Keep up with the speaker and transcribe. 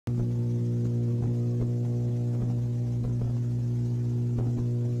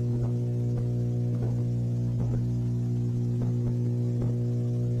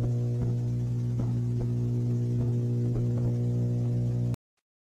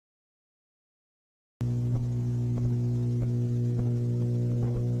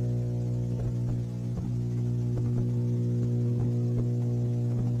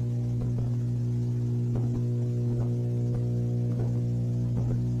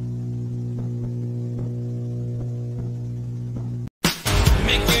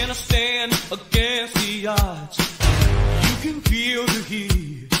a stand against the odds. You can feel the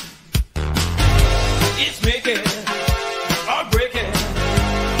heat. It's making or breaking.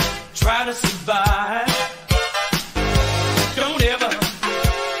 Try to survive. Don't ever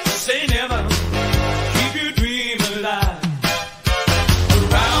say never. Keep your dream alive.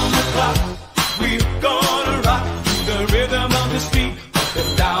 Around the clock, we're gonna rock the rhythm of the street, up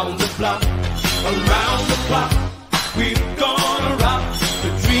and down the block. Around the clock, we're gonna rock the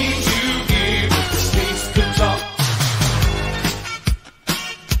dreams you give. The streets could talk.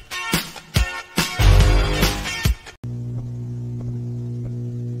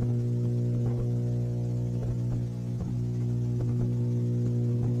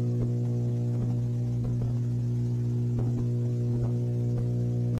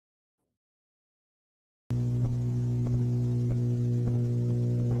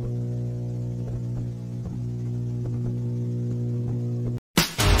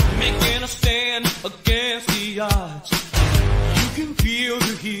 Making a stand against the odds. You can feel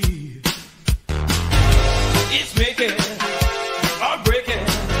the heat. It's making or breaking.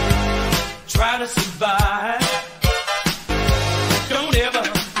 Try to survive. Don't ever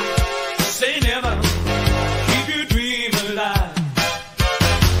say never. Keep your dream alive.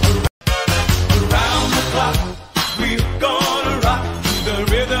 Around the clock, we're gonna rock the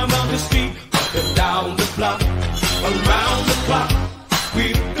rhythm of the street, up and down the block. Around the clock,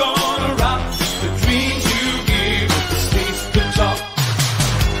 we're gonna rock the dreams you give. The streets could talk.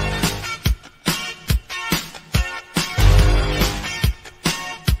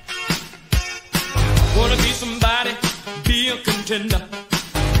 Wanna be somebody, be a contender.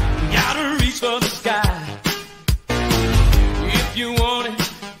 Gotta reach for the sky. If you want it,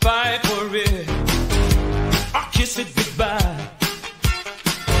 fight for it, or kiss it goodbye.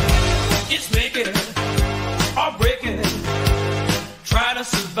 It's making or breaking. Try to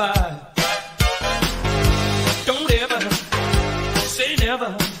survive. Don't ever say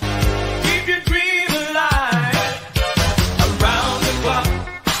never. Keep your dream alive. Around the clock,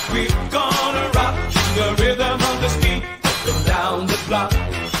 we're gonna rock the rhythm of the street, up and down the block.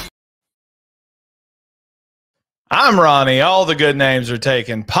 I'm Ronnie. All the good names are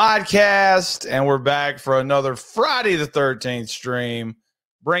taken podcast, and we're back for another Friday the 13th stream,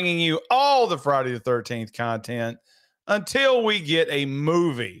 bringing you all the Friday the 13th content until we get a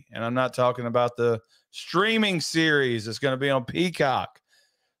movie. And I'm not talking about the streaming series that's going to be on Peacock.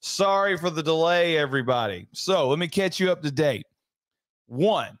 Sorry for the delay, everybody. So let me catch you up to date.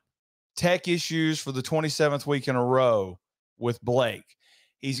 1, tech issues for the 27th week in a row with Blake.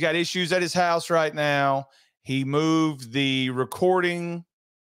 He's got issues at his house right now. He moved the recording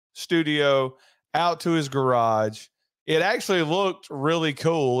studio out to his garage. It actually looked really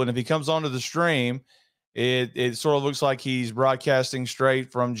cool. And if he comes onto the stream, it sort of looks like he's broadcasting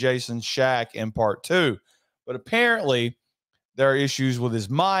straight from Jason's shack in part 2. But apparently there are issues with his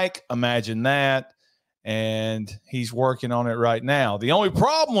mic. Imagine that. And he's working on it right now. The only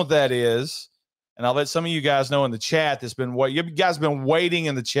problem with that is, and I'll let some of you guys know in the chat that's been what you guys have been waiting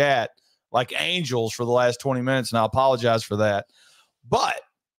in the chat like angels for the last 20 minutes, and I apologize for that. But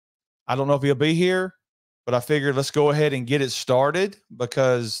I don't know if he'll be here, but I figured let's go ahead and get it started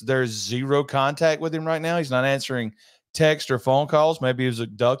because there's zero contact with him right now. He's not answering text or phone calls. Maybe he was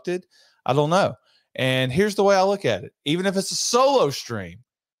abducted. I don't know. And here's the way I look at it. Even if it's a solo stream,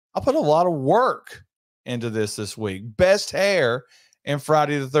 I put a lot of work into this week. Best hair and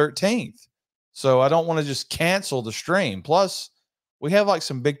Friday the 13th. So I don't want to just cancel the stream. Plus, we have like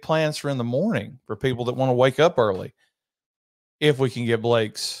some big plans for in the morning for people that want to wake up early if we can get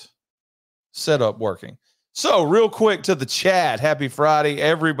Blake's setup working. So real quick to the chat. Happy Friday,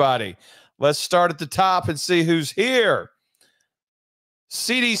 everybody. Let's start at the top and see who's here.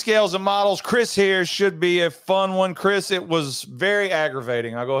 CD Scales and Models. Chris here. Should be a fun one. Chris, it was very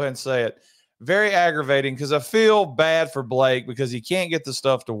aggravating. I'll go ahead and say it. Very aggravating because I feel bad for Blake because he can't get the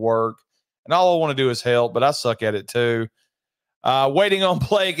stuff to work. And all I want to do is help, but I suck at it too. Waiting on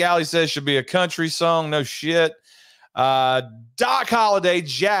Blake, Allie says should be a country song. No shit. Doc Holiday,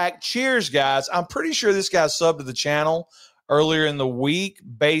 Jack, cheers, guys. I'm pretty sure this guy subbed to the channel earlier in the week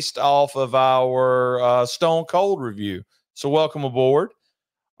based off of our Stone Cold review. So welcome aboard.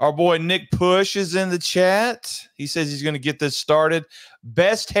 Our boy Nick Push is in the chat. He says he's going to get this started.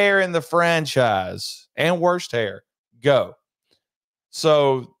 Best hair in the franchise and worst hair. Go.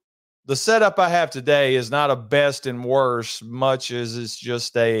 So the setup I have today is not a best and worst, much as it's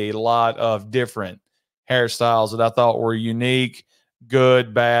just a lot of different hairstyles that I thought were unique,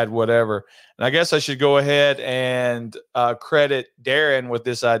 good, bad, whatever. And I guess I should go ahead and credit Darren with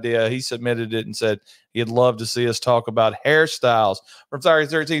this idea. He submitted it and said he'd love to see us talk about hairstyles from Friday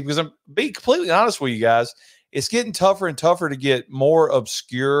the 13th, because I'm being completely honest with you guys, it's getting tougher and tougher to get more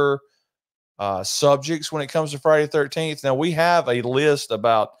obscure subjects when it comes to Friday the 13th. Now, we have a list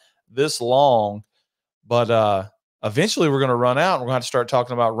about this long, but eventually we're going to run out and we're going to have to start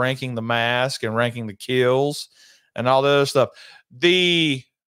talking about ranking the mask and ranking the kills and all the other stuff. The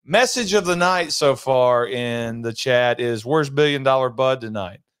message of the night so far in the chat is, where's $1 Billion Bud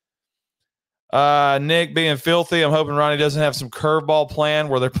tonight? Nick being filthy. I'm hoping Ronnie doesn't have some curveball plan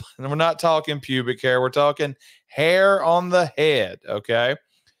where we're not talking pubic hair. We're talking hair on the head. Okay.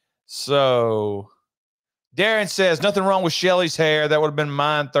 So Darren says nothing wrong with Shelly's hair. That would have been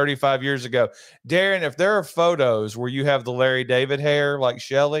mine 35 years ago. Darren, if there are photos where you have the Larry David hair like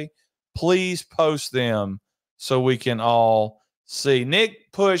Shelly, please post them so we can all see.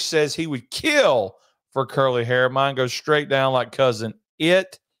 Nick Push says he would kill for curly hair. Mine goes straight down like Cousin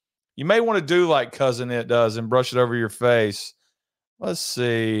It. You may want to do like Cousin It does and brush it over your face. Let's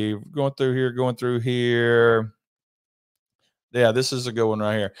see. Going through here. Yeah, this is a good one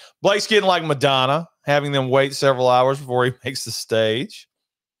right here. Blake's getting like Madonna, having them wait several hours before he makes the stage.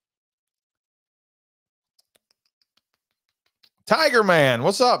 Tiger Man,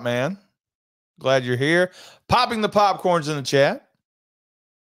 what's up, man? Glad you're here. Popping the popcorns in the chat.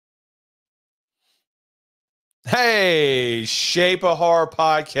 Hey, Shape of Horror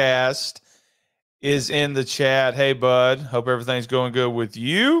Podcast is in the chat. Hey, bud. Hope everything's going good with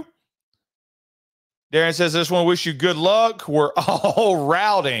you. Darren says, I just want to wish you good luck. We're all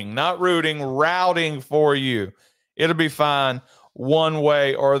routing, not rooting, routing for you. It'll be fine one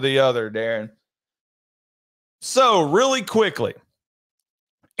way or the other, Darren. So, really quickly,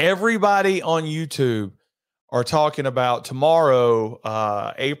 everybody on YouTube are talking about tomorrow,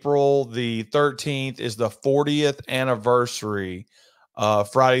 April the 13th, is the 40th anniversary of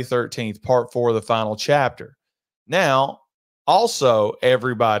Friday 13th, part 4 of the final chapter. Now, also,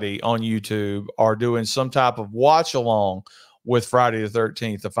 everybody on YouTube are doing some type of watch along with Friday the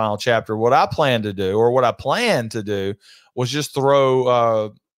 13th, the final chapter. What I plan to do was just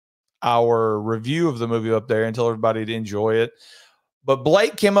throw our review of the movie up there and tell everybody to enjoy it. But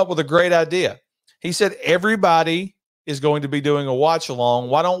Blake came up with a great idea. He said, everybody is going to be doing a watch along.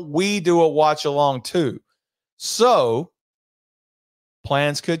 Why don't we do a watch along too? So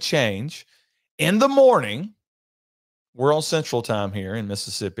plans could change. In the morning, we're on Central Time here in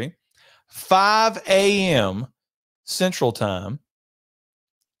Mississippi, 5 a.m. Central Time,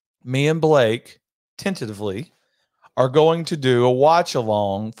 me and Blake tentatively are going to do a watch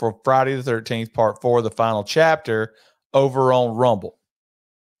along for Friday the 13th, part 4, the final chapter, over on Rumble.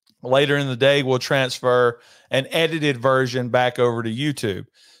 Later in the day, we'll transfer an edited version back over to YouTube.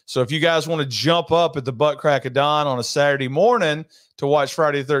 So if you guys want to jump up at the butt crack of dawn on a Saturday morning to watch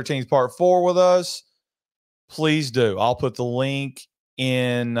Friday the 13th, part 4 with us, please do. I'll put the link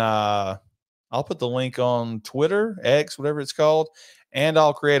in, I'll put the link on Twitter, X, whatever it's called, and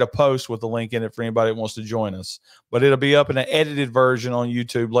I'll create a post with the link in it for anybody that wants to join us. But it'll be up in an edited version on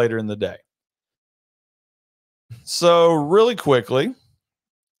YouTube later in the day. So really quickly,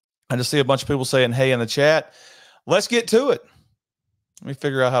 I just see a bunch of people saying, hey, in the chat. Let's get to it. Let me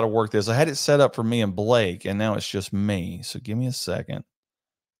figure out how to work this. I had it set up for me and Blake, and now it's just me. So give me a second.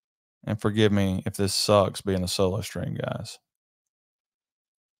 And forgive me if this sucks being a solo stream, guys.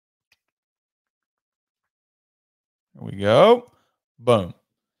 Here we go. Boom.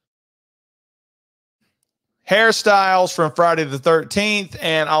 Hairstyles from Friday the 13th.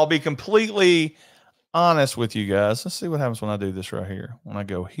 And I'll be completely honest with you guys. Let's see what happens when I do this right here. When I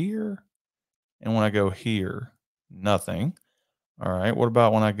go here and when I go here, nothing. All right. What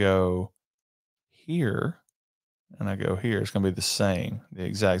about when I go here and I go here? It's going to be the same, the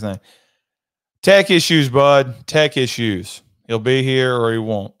exact same. Tech issues, bud. Tech issues. He'll be here or he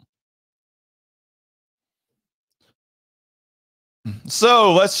won't.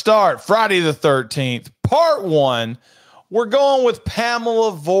 So let's start. Friday the 13th, part 1. We're going with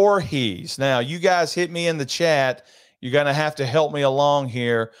Pamela Voorhees. Now, you guys hit me in the chat. You're going to have to help me along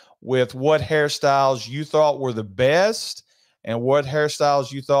here with what hairstyles you thought were the best and what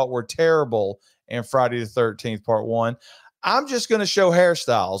hairstyles you thought were terrible in Friday the 13th, part 1. I'm just going to show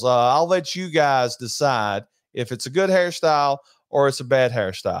hairstyles. I'll let you guys decide if it's a good hairstyle or it's a bad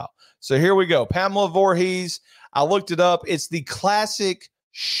hairstyle. So here we go. Pamela Voorhees. I looked it up. It's the classic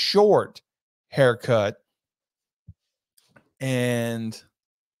short haircut. And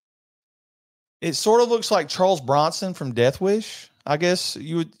it sort of looks like Charles Bronson from Death Wish. I guess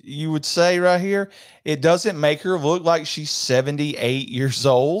you would say right here. It doesn't make her look like she's 78 years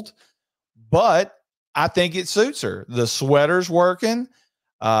old, but I think it suits her. The sweater's working.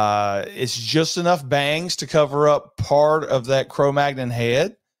 It's just enough bangs to cover up part of that Cro-Magnon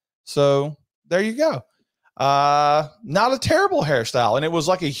head. So there you go. Not a terrible hairstyle. And it was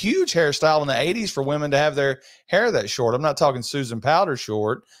like a huge hairstyle in the 80s for women to have their hair that short. I'm not talking Susan Powder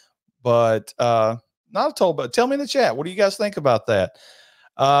short, but not told, but tell me in the chat, what do you guys think about that?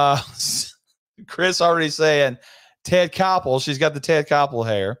 Chris already saying Ted Koppel. She's got the Ted Koppel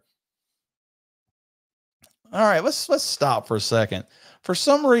hair. All right, let's stop for a second. For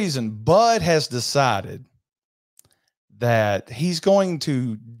some reason, Bud has decided that he's going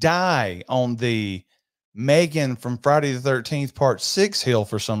to die on the Megan from Friday the 13th Part 6 hill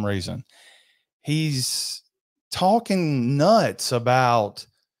for some reason. He's talking nuts about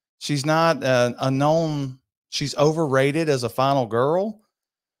she's not a known, she's overrated as a final girl.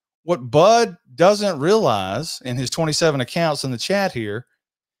 What Bud doesn't realize in his 27 accounts in the chat here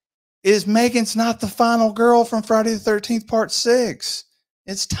is Megan's not the final girl from Friday the 13th Part 6.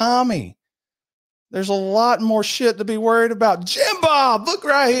 It's Tommy. There's a lot more shit to be worried about. Jim Bob, look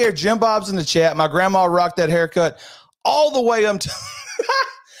right here. Jim Bob's in the chat. My grandma rocked that haircut all the way up to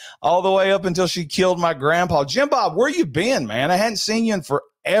all the way up until she killed my grandpa. Jim Bob, where you been, man? I hadn't seen you in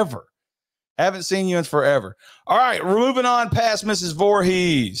forever. Haven't seen you in forever. All right, we're moving on past Mrs.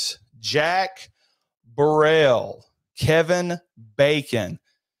 Voorhees. Jack Burrell, Kevin Bacon.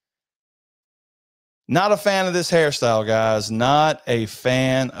 Not a fan of this hairstyle, guys. Not a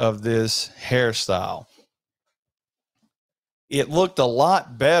fan of this hairstyle. It looked a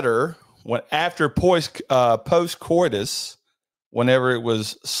lot better when after post-coitus, whenever it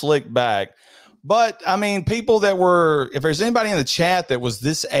was slicked back. But, I mean, people that were, if there's anybody in the chat that was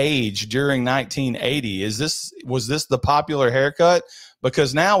this age during 1980, was this the popular haircut?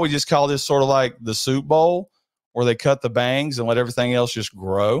 Because now we just call this sort of like the Soup Bowl, where they cut the bangs and let everything else just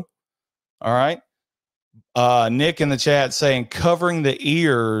grow. All right. Nick in the chat saying covering the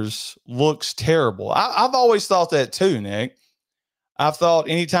ears looks terrible. I've always thought that too, Nick. I've thought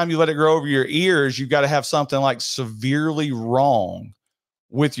anytime you let it grow over your ears, you've got to have something like severely wrong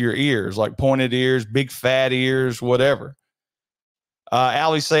with your ears, like pointed ears, big fat ears, whatever.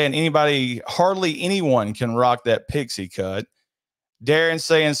 Allie's saying hardly anyone can rock that pixie cut. Darren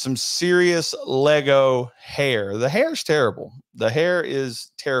saying some serious Lego hair. The hair's terrible. The hair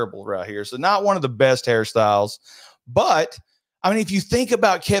is terrible right here. So not one of the best hairstyles. But, I mean, if you think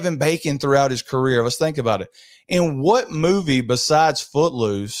about Kevin Bacon throughout his career, let's think about it. In what movie besides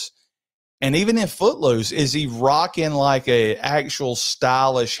Footloose, and even in Footloose, is he rocking like a actual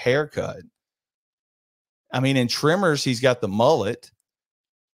stylish haircut? I mean, in Tremors, he's got the mullet.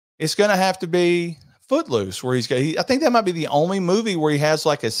 It's going to have to be Footloose, where I think that might be the only movie where he has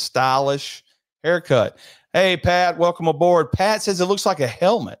like a stylish haircut. Hey, Pat, welcome aboard. Pat says it looks like a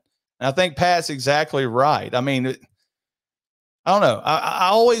helmet. And I think Pat's exactly right. I mean, I don't know. I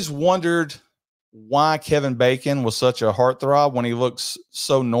always wondered why Kevin Bacon was such a heartthrob when he looks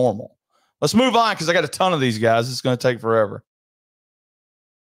so normal. Let's move on because I got a ton of these guys. It's going to take forever.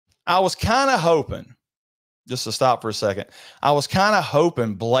 I was kind of hoping, just to stop for a second, I was kind of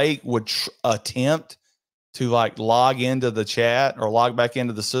hoping Blake would attempt to like log into the chat or log back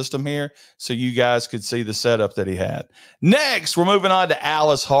into the system here so you guys could see the setup that he had. Next, we're moving on to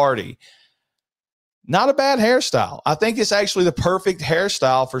Alice Hardy. Not a bad hairstyle. I think it's actually the perfect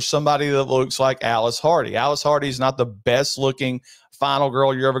hairstyle for somebody that looks like Alice Hardy. Alice Hardy is not the best looking final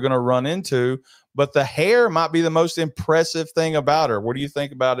girl you're ever going to run into, but the hair might be the most impressive thing about her. What do you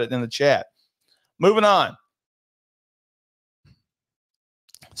think about it in the chat? Moving on.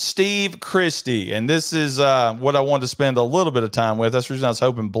 Steve Christie, and this is what I wanted to spend a little bit of time with. That's the reason I was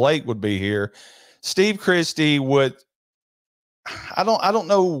hoping Blake would be here. Steve Christie would, I don't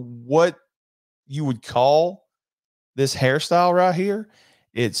know what you would call this hairstyle right here.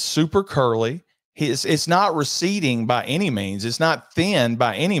 It's super curly. It's not receding by any means. It's not thin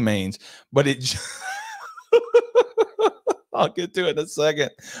by any means, but it I'll get to it in a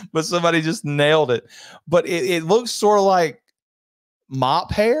second, but somebody just nailed it. But it looks sort of like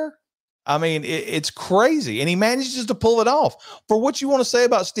mop hair. I mean, it's crazy. And he manages to pull it off. For what you want to say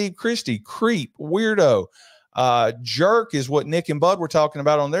about Steve Christie, creep, weirdo, jerk is what Nick and Bud were talking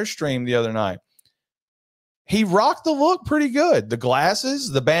about on their stream the other night. He rocked the look pretty good. The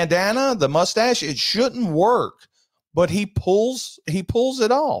glasses, the bandana, the mustache, it shouldn't work, but he pulls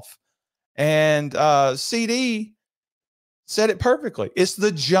it off. And CD said it perfectly. It's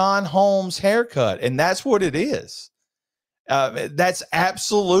the John Holmes haircut, and that's what it is. That's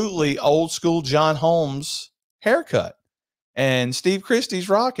absolutely old school John Holmes haircut. and Steve Christie's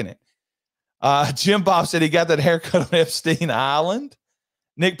rocking it. Jim Bob said he got that haircut on Epstein Island.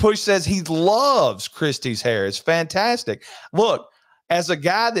 Nick Push says he loves Christie's hair. It's fantastic. Look, as a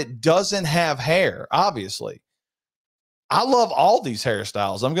guy that doesn't have hair, obviously, I love all these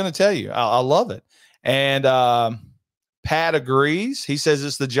hairstyles. I'm going to tell you, I love it. And Pat agrees. He says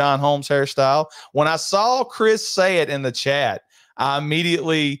it's the John Holmes hairstyle. When I saw Chris say it in the chat, I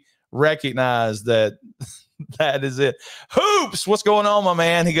immediately recognized that that is it. Hoops, what's going on, my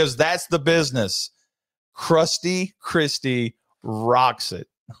man? He goes, that's the business. Krusty Christie rocks it.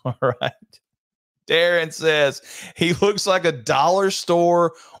 All right. Darren says he looks like a dollar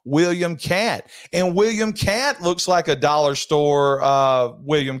store William Cat. And William Cat looks like a dollar store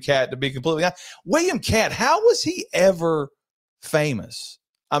William Cat, to be completely honest. William Cat, how was he ever famous?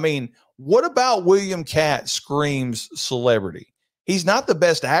 I mean, what about William Cat screams celebrity? He's not the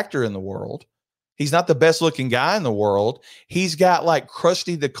best actor in the world. He's not the best looking guy in the world. He's got like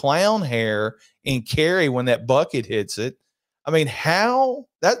Krusty the Clown hair in Carrie when that bucket hits it. I mean, how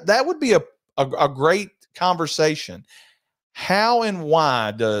that would be a great conversation. How and why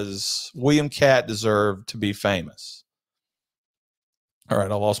does William Cat deserve to be famous? All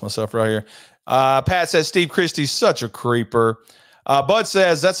right, I lost myself right here. Pat says Steve Christie's such a creeper. Bud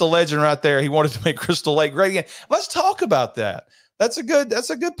says that's a legend right there. He wanted to make Crystal Lake great again. Let's talk about that. That's a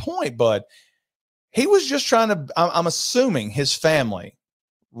good point, Bud. He was just trying to, I'm assuming his family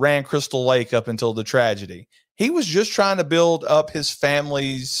ran Crystal Lake up until the tragedy. He was just trying to build up his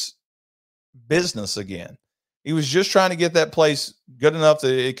family's business again. He was just trying to get that place good enough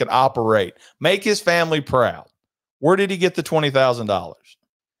that it could operate, make his family proud. Where did he get the $20,000? All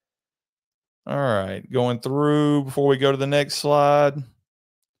right, going through before we go to the next slide.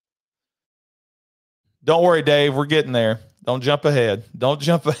 Don't worry, Dave, we're getting there. Don't jump ahead. Don't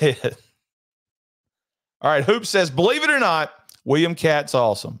jump ahead. All right, Hoop says, believe it or not, William Cat's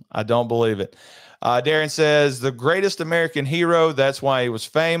awesome. I don't believe it. Darren says, the greatest American hero, that's why he was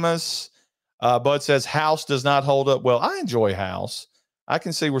famous. Bud says, House does not hold up well. I enjoy House. I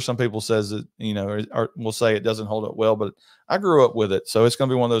can see where some people says that, you know, or will say it doesn't hold up well, but I grew up with it. So it's going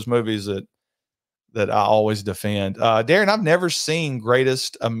to be one of those movies that I always defend. Darren, I've never seen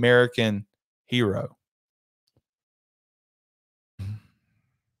Greatest American Hero.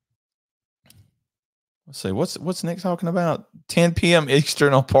 Let's see, what's Nick talking about? 10 p.m.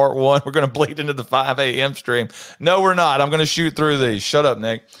 Eastern on part 1. We're going to bleed into the 5 a.m. stream. No, we're not. I'm going to shoot through these. Shut up,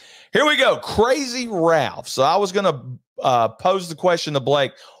 Nick. Here we go. Crazy Ralph. So I was going to pose the question to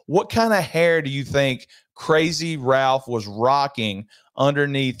Blake. What kind of hair do you think Crazy Ralph was rocking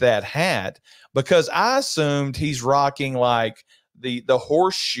underneath that hat? Because I assumed he's rocking like the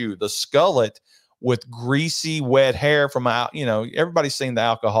horseshoe, the skullet with greasy, wet hair from out. You know, everybody's seen the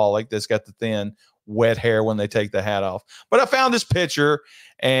alcoholic that's got the thin, wet hair when they take the hat off. But I found this picture,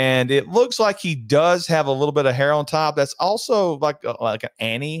 and it looks like he does have a little bit of hair on top. That's also like an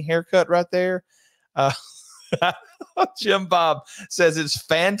Annie haircut right there. Jim Bob says it's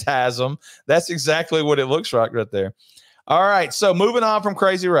Phantasm. That's exactly what it looks like right there. All right, so moving on from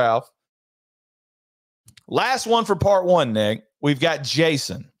Crazy Ralph. Last one for part 1, Nick. We've got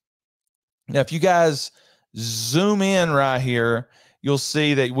Jason. Now, if you guys zoom in right here, you'll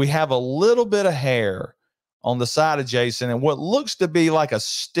see that we have a little bit of hair on the side of Jason and what looks to be like a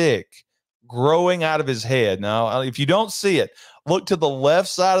stick growing out of his head. Now, if you don't see it, look to the left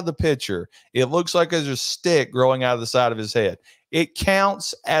side of the picture. It looks like there's a stick growing out of the side of his head. It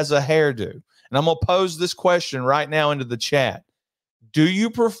counts as a hairdo. And I'm going to pose this question right now into the chat. Do you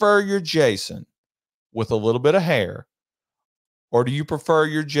prefer your Jason with a little bit of hair, or do you prefer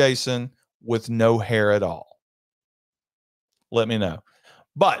your Jason with no hair at all? Let me know.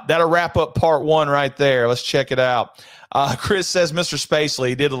 But that'll wrap up part 1 right there. Let's check it out. Chris says Mr. Spacely.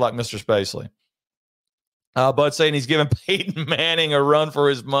 He did look like Mr. Spacely. Bud saying he's giving Peyton Manning a run for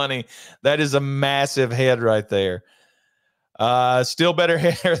his money. That is a massive head right there. Still better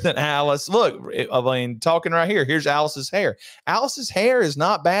hair than Alice. Look, I mean, talking right here. Here's Alice's hair. Alice's hair is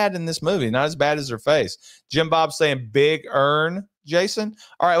not bad in this movie. Not as bad as her face. Jim Bob saying big earn, Jason.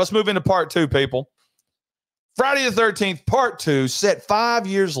 All right, let's move into part 2, people. Friday the 13th, part 2, set 5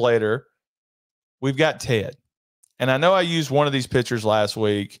 years later, we've got Ted. And I know I used one of these pictures last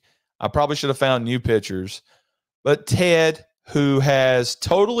week. I probably should have found new pictures. But Ted, who has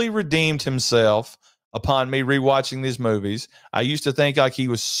totally redeemed himself upon me rewatching these movies. I used to think like he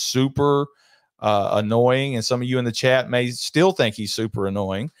was super annoying, and some of you in the chat may still think he's super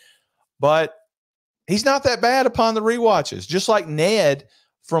annoying. But he's not that bad upon the rewatches. Just like Ned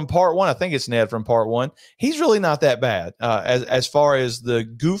from part 1. I think it's Ned from part 1. He's really not that bad as far as the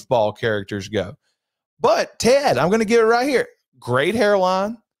goofball characters go. But Ted, I'm going to give it right here. Great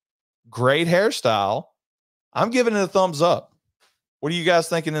hairline, great hairstyle. I'm giving it a thumbs up. What are you guys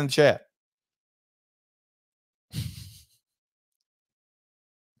thinking in the chat?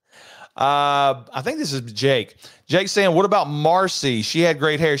 I think this is Jake. Jake saying, what about Marcy? She had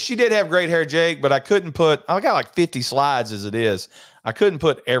great hair. She did have great hair, Jake, but I got like 50 slides as it is. I couldn't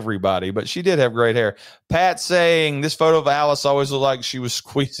put everybody, but she did have great hair. Pat saying, this photo of Alice always looked like she was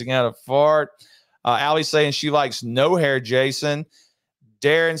squeezing out a fart. Allie saying she likes no hair, Jason.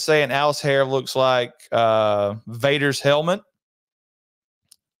 Darren saying Alice's hair looks like Vader's helmet.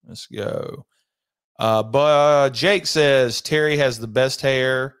 Let's go. But Jake says Terry has the best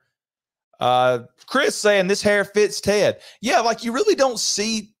hair. Chris saying this hair fits Ted. Yeah, like you really don't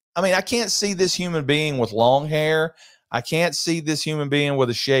see. I mean, I can't see this human being with long hair. I can't see this human being with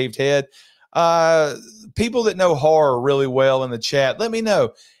a shaved head. People that know horror really well in the chat, let me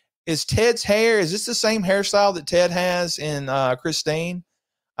know. Is Ted's hair, is this the same hairstyle that Ted has in Christine?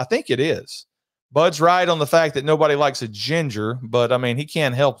 I think it is. Bud's right on the fact that nobody likes a ginger, but I mean, he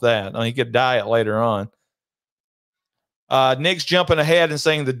can't help that. I mean, he could dye it later on. Nick's jumping ahead and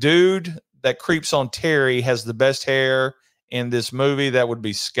saying the dude that creeps on Terry has the best hair in this movie. That would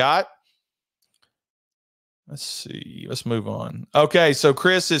be Scott. Let's see. Let's move on. Okay, so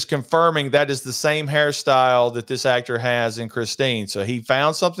Chris is confirming that is the same hairstyle that this actor has in Christine. So he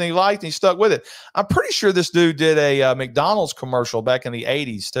found something he liked and he stuck with it. I'm pretty sure this dude did a McDonald's commercial back in the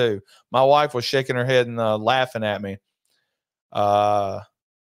 80s too. My wife was shaking her head and laughing at me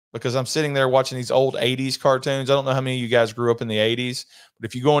because I'm sitting there watching these old 80s cartoons. I don't know how many of you guys grew up in the 80s, but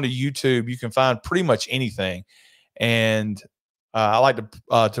if you go into YouTube, you can find pretty much anything. And I like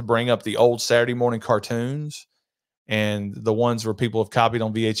to bring up the old Saturday morning cartoons and the ones where people have copied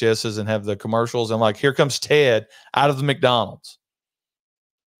on VHSs and have the commercials. And like, here comes Ted out of the McDonald's.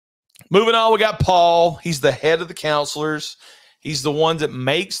 Moving on, we got Paul. He's the head of the counselors. He's the one that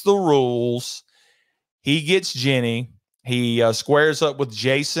makes the rules. He gets Jenny. He squares up with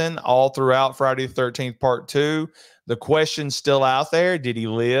Jason all throughout Friday the 13th, part 2. The question's still out there. Did he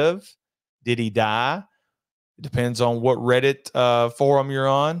live? Did he die? It depends on what Reddit forum you're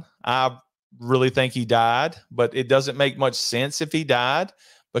on. I really think he died, but it doesn't make much sense if he died,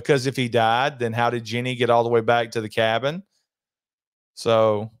 because if he died, then how did Jenny get all the way back to the cabin?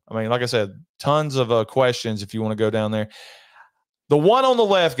 So, I mean, like I said, tons of questions if you want to go down there. The one on the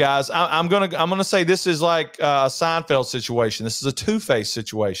left, guys, I'm gonna say this is like a Seinfeld situation. This is a Two-Face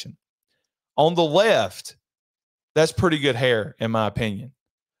situation. On the left, that's pretty good hair, in my opinion.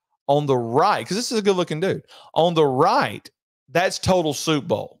 On the right, because this is a good-looking dude. On the right, that's total soup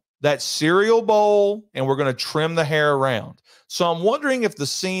bowl. That's cereal bowl, and we're going to trim the hair around. So I'm wondering if the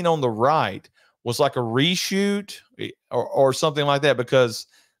scene on the right was like a reshoot or something like that, because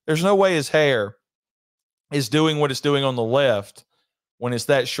there's no way his hair is doing what it's doing on the left when it's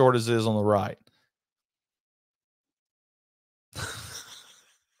that short as it is on the right.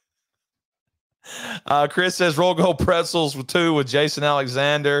 Chris says roll gold pretzels with 2 with Jason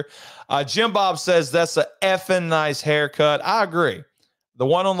Alexander. Jim Bob says that's a effing nice haircut. I agree. The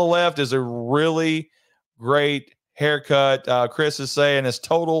one on the left is a really great haircut. Chris is saying it's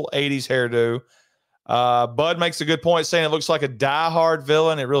total 80s hairdo. Bud makes a good point saying it looks like a die-hard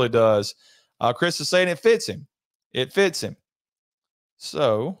villain. It really does. Chris is saying it fits him. It fits him.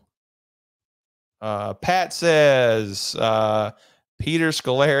 So Pat says Peter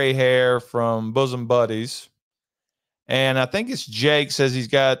Scolari hair from Bosom Buddies. And I think it's Jake says he's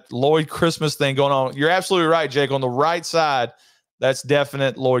got Lloyd Christmas thing going on. You're absolutely right, Jake. On the right side, that's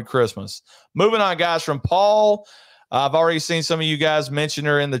definite Lloyd Christmas. Moving on, guys, from Paul. I've already seen some of you guys mention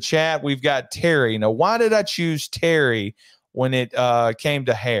her in the chat. We've got Terry. Now, why did I choose Terry when it came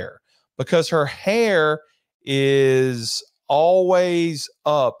to hair? Because her hair is always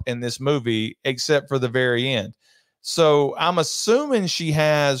up in this movie, except for the very end. So I'm assuming she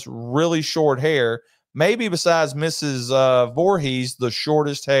has really short hair, maybe besides Mrs. Voorhees, the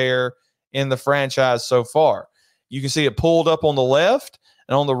shortest hair in the franchise so far. You can see it pulled up on the left,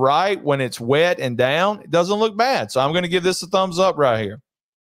 and on the right, when it's wet and down, it doesn't look bad. So I'm going to give this a thumbs up right here.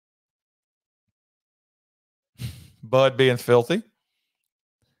 Bud being filthy.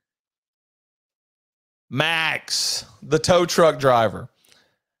 Max, the tow truck driver.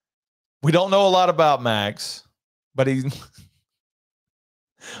 We don't know a lot about Max, but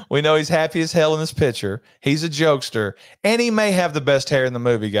we know he's happy as hell in this picture. He's a jokester, and he may have the best hair in the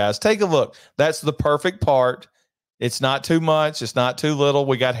movie, guys. Take a look. That's the perfect part. It's not too much. It's not too little.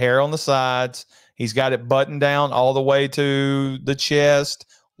 We got hair on the sides. He's got it buttoned down all the way to the chest,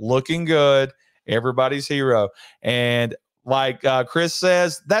 looking good. Everybody's hero. And like Chris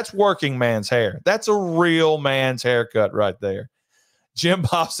says, that's working man's hair. That's a real man's haircut right there. Jim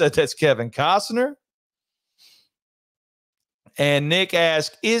Bob said that's Kevin Costner. And Nick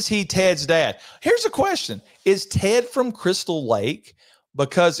asked, is he Ted's dad? Here's a question. Is Ted from Crystal Lake?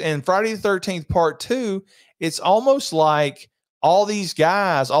 Because in Friday the 13th Part 2, it's almost like all these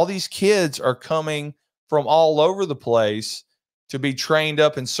guys, all these kids are coming from all over the place to be trained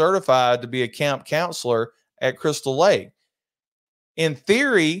up and certified to be a camp counselor at Crystal Lake. In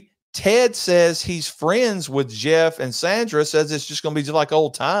theory, Ted says he's friends with Jeff, and Sandra says it's just going to be just like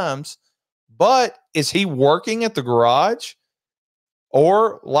old times. But is he working at the garage?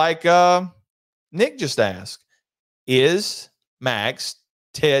 Or like Nick just asked, is Max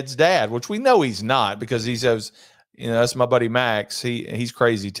Ted's dad? Which we know he's not, because he says, that's my buddy Max. He's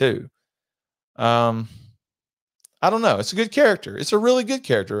crazy too. I don't know. It's a good character. It's a really good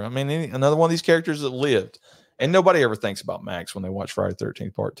character. I mean, another one of these characters that lived. And nobody ever thinks about Max when they watch Friday the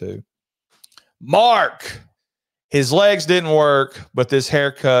 13th Part 2. Mark, his legs didn't work, but this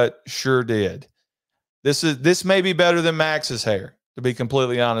haircut sure did. This may be better than Max's hair, to be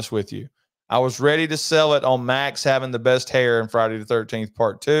completely honest with you. I was ready to sell it on Max having the best hair in Friday the 13th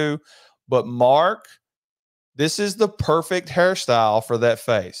Part 2. But Mark, this is the perfect hairstyle for that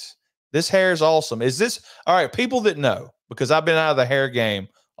face. This hair is awesome. Is this, all right, people that know, because I've been out of the hair game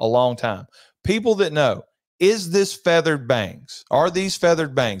a long time. People that know, is this feathered bangs? Are these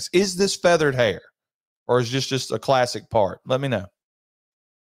feathered bangs? Is this feathered hair? Or is this just a classic part? Let me know.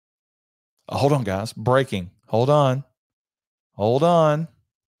 Hold on, guys. Breaking. Hold on. Hold on.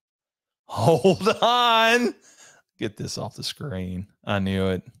 Hold on. Get this off the screen. I knew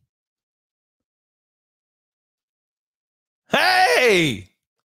it. Hey!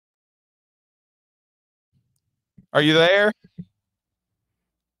 Are you there?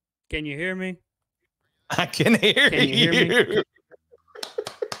 Can you hear me? I can hear you.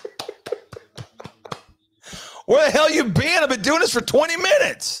 Where the hell you been? I've been doing this for 20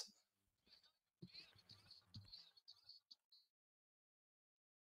 minutes.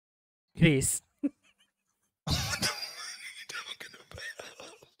 Peace.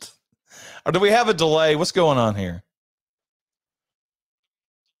 Or do we have a delay? What's going on here?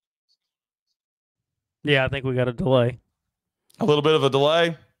 Yeah, I think we got a delay. A little bit of a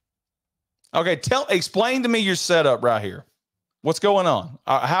delay? Okay, explain to me your setup right here. What's going on?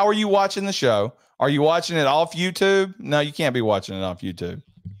 How are you watching the show? Are you watching it off YouTube? No, you can't be watching it off YouTube.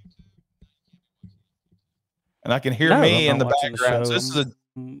 And I can hear me in the background. So this is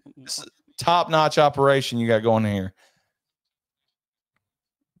a top-notch operation you got going here.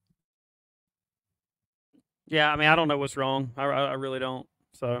 Yeah, I mean, I don't know what's wrong. I really don't.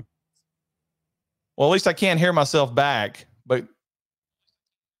 So, well, at least I can't hear myself back. But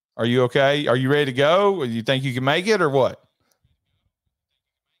are you okay? Are you ready to go? You think you can make it, or what?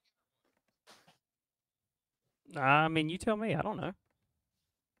 I mean, you tell me. I don't know.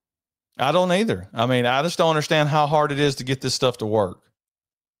 I don't either. I mean, I just don't understand how hard it is to get this stuff to work.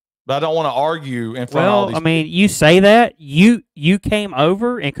 But I don't want to argue in front of all these people. You say that. You came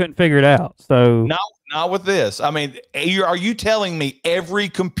over and couldn't figure it out. So not with this. I mean, are you telling me every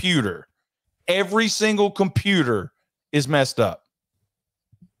single computer is messed up?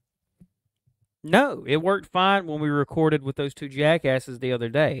 No, it worked fine when we recorded with those two jackasses the other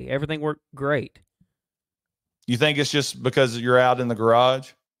day. Everything worked great. You think it's just because you're out in the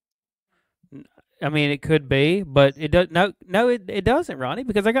garage? I mean, it could be, but it does. No, it doesn't, Ronnie,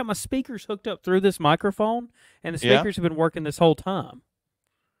 because I got my speakers hooked up through this microphone, and the speakers have been working this whole time.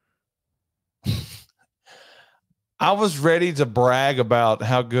 I was ready to brag about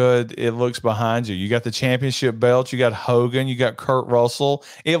how good it looks behind you. You got the championship belt. You got Hogan. You got Kurt Russell.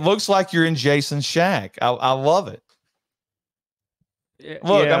 It looks like you're in Jason's shack. I love it.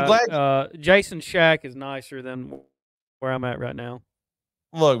 Look, yeah, I'm glad. Jason's shack is nicer than where I'm at right now.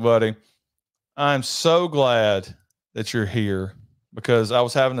 Look, buddy, I'm so glad that you're here, because I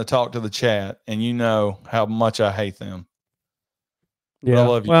was having to talk to the chat, and you know how much I hate them. Yeah, but I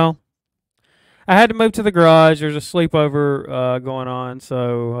love you. Well, I had to move to the garage. There's a sleepover going on,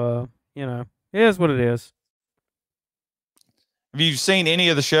 so it is what it is. Have you seen any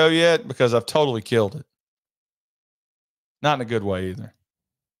of the show yet? Because I've totally killed it. Not in a good way either.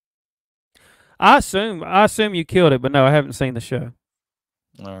 I assume you killed it, but no, I haven't seen the show.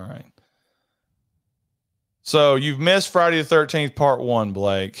 All right. So you've missed Friday the 13th Part 1,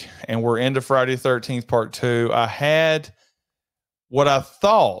 Blake, and we're into Friday the 13th Part 2. I had what I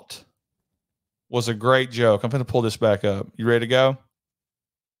thought was a great joke. I'm going to pull this back up. You ready to go?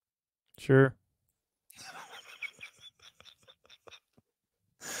 Sure.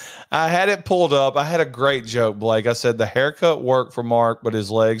 I had it pulled up. I had a great joke, Blake. I said the haircut worked for Mark, but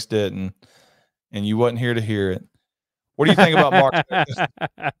his legs didn't, and you wasn't here to hear it. What do you think about Mark?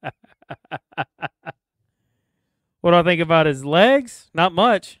 What do I think about his legs? Not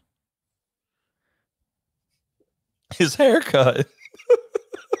much. His haircut.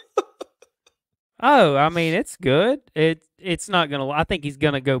 Oh, I mean, it's good. It's not gonna. I think he's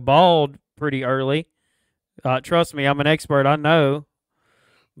gonna go bald pretty early. Trust me, I'm an expert. I know.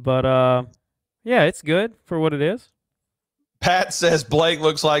 But yeah, it's good for what it is. Pat says Blake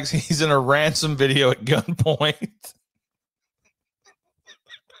looks like he's in a ransom video at gunpoint.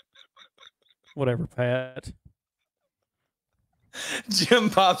 Whatever, Pat. Jim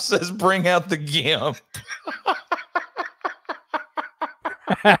Pop says bring out the GIMP.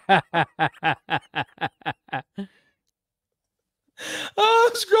 I'm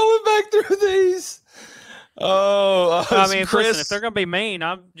scrolling back through these. I mean, Chris, listen, if they're gonna be mean,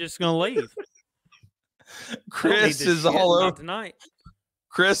 I'm just gonna leave. Chris is all over tonight.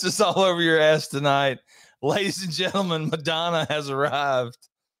 Chris is all over your ass tonight, ladies and gentlemen. Madonna has arrived.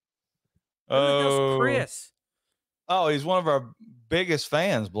 Oh, Chris. Oh, he's one of our biggest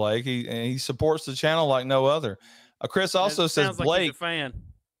fans, Blake. He supports the channel like no other. Chris also says like Blake. He's a fan.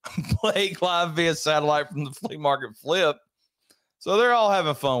 Blake live via satellite from the flea market flip. So they're all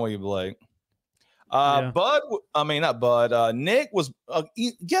having fun with you, Blake. Yeah. Bud, I mean, not Bud. Nick was,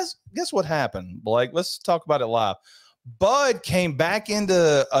 guess what happened, Blake? Let's talk about it live. Bud came back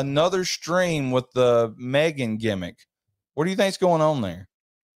into another stream with the Megan gimmick. What do you think's going on there?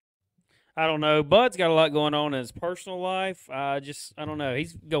 I don't know. Bud's got a lot going on in his personal life. I don't know.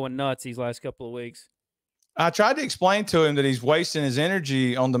 He's going nuts these last couple of weeks. I tried to explain to him that he's wasting his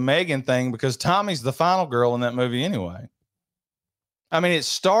energy on the Megan thing because Tommy's the final girl in that movie anyway. I mean, it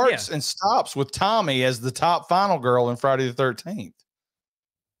starts and stops with Tommy as the top final girl in Friday the 13th.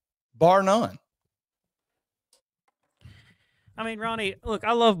 Bar none. I mean, Ronnie, look,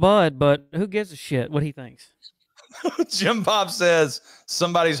 I love Bud, but who gives a shit what he thinks? Jim Bob says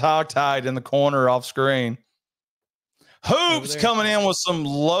somebody's hogtied in the corner off screen. Hoops coming in with some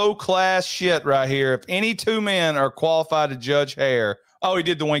low-class shit right here. If any two men are qualified to judge hair. Oh, he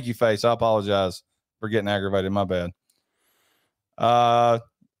did the winky face. I apologize for getting aggravated. My bad.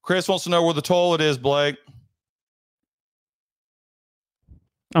 Chris wants to know where the toilet is, Blake.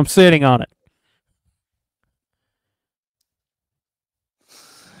 I'm sitting on it.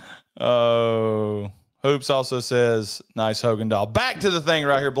 Oh, Hoops also says, nice Hogan doll. Back to the thing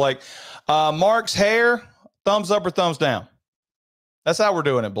right here, Blake. Mark's hair, thumbs up or thumbs down? That's how we're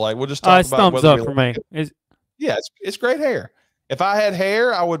doing it, Blake. We'll just talk it's about thumbs up for me. Yeah, it's great hair. If I had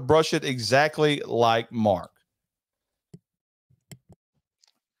hair, I would brush it exactly like Mark.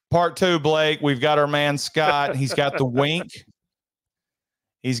 Part 2, Blake. We've got our man Scott. He's got the wink.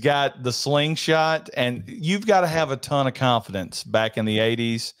 He's got the slingshot. And you've got to have a ton of confidence back in the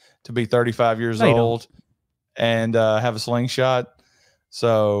 80s to be 35 years old and have a slingshot.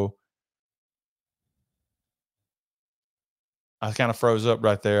 So I kind of froze up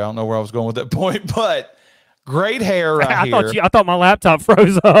right there. I don't know where I was going with that point, but great hair right here. I thought my laptop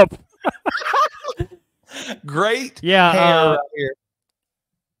froze up. Great hair right here.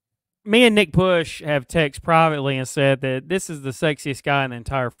 Me and Nick Push have texted privately and said that this is the sexiest guy in the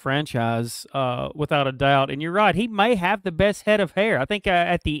entire franchise, without a doubt. And you're right. He may have the best head of hair. I think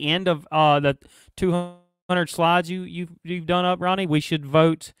at the end of the 200 slides you've done up, Ronnie, we should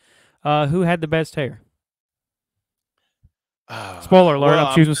vote who had the best hair. Spoiler alert,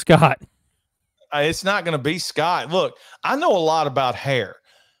 I'm choosing Scott. It's not going to be Scott. Look, I know a lot about hair.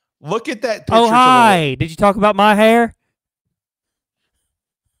 Look at that picture. Oh, hi. Did you talk about my hair?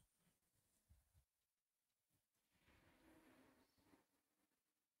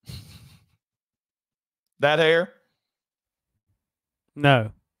 That hair?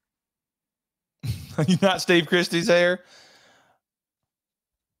 No. Not Steve Christie's hair?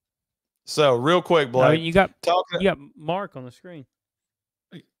 So, real quick, Blake. No, you got Mark on the screen.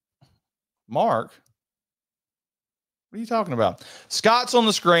 Mark? What are you talking about? Scott's on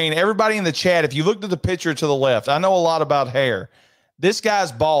the screen. Everybody in the chat, if you looked at the picture to the left, I know a lot about hair. This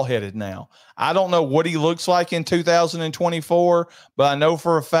guy's bald-headed now. I don't know what he looks like in 2024, but I know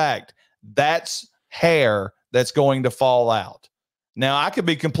for a fact that's hair that's going to fall out. Now, I could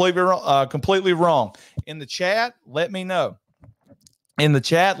be completely wrong. In the chat, let me know. In the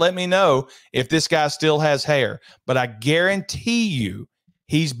chat, let me know if this guy still has hair. But I guarantee you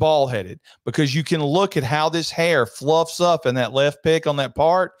he's bald-headed because you can look at how this hair fluffs up in that left pick on that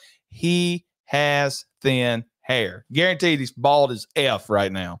part. He has thin hair. Guaranteed he's bald as F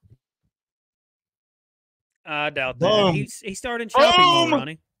right now. I doubt that. He's starting shopping more,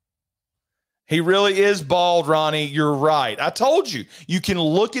 Ronnie. He really is bald, Ronnie. You're right. I told you. You can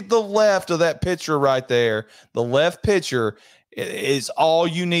look at the left of that picture right there. The left picture is all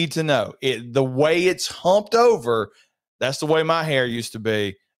you need to know. The way it's humped over, that's the way my hair used to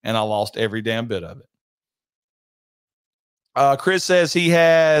be, and I lost every damn bit of it. Chris says he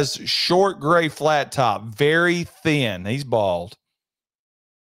has short gray flat top, very thin. He's bald.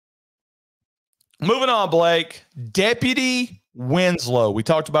 Moving on, Blake. Deputy Winslow. We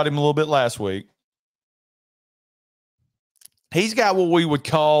talked about him a little bit last week. He's got what we would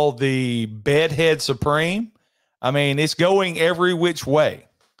call the bedhead supreme. I mean, it's going every which way.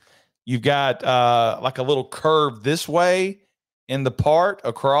 You've got like a little curve this way in the part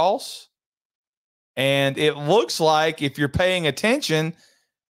across. And it looks like, if you're paying attention,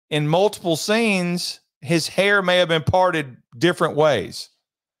 in multiple scenes, his hair may have been parted different ways.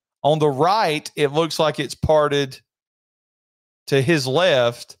 On the right, it looks like it's parted to his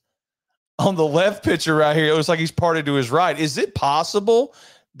left. On the left picture right here, it looks like he's parted to his right. Is it possible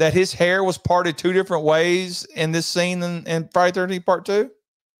that his hair was parted two different ways in this scene in Friday the 13th Part 2?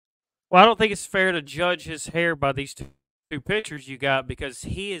 Well, I don't think it's fair to judge his hair by these two pictures you got, because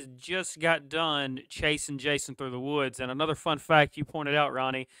he has just got done chasing Jason through the woods. And another fun fact you pointed out,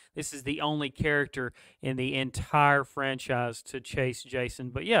 Ronnie, this is the only character in the entire franchise to chase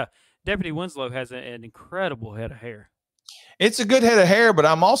Jason. But yeah, Deputy Winslow has an incredible head of hair. It's a good head of hair, but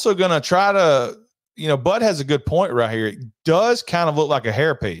I'm also going to try to, Bud has a good point right here. It does kind of look like a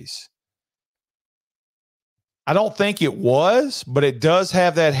hairpiece. I don't think it was, but it does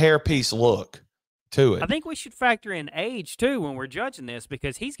have that hairpiece look to it. I think we should factor in age too when we're judging this,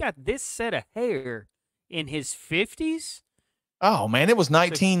 because he's got this set of hair in his 50s. Oh man, it was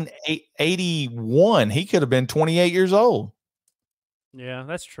 1981. He could have been 28 years old. Yeah,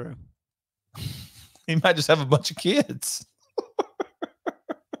 that's true. He might just have a bunch of kids.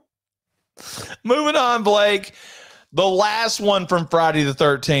 Moving on, Blake. The last one from Friday the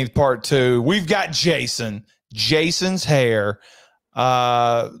 13th, Part 2. We've got Jason. Jason's hair.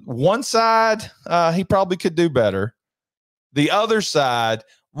 One side, he probably could do better. The other side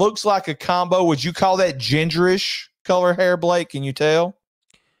looks like a combo. Would you call that gingerish color hair, Blake? Can you tell?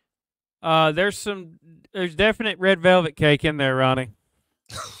 There's definite red velvet cake in there, Ronnie.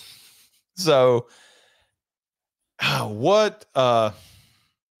 So, what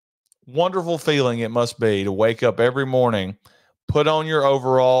wonderful feeling it must be to wake up every morning, put on your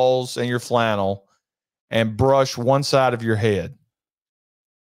overalls and your flannel, and brush one side of your head.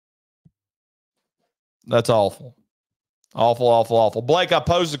 That's awful. Awful, awful, awful. Blake, I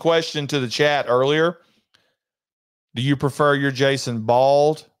posed the question to the chat earlier. Do you prefer your Jason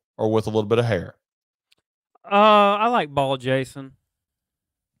bald or with a little bit of hair? I like bald Jason.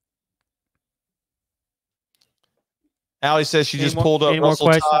 Allie says she just pulled up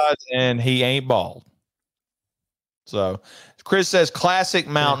Russell Todd and he ain't bald. So Chris says classic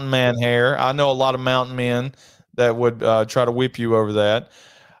mountain man hair. I know a lot of mountain men that would try to whip you over that.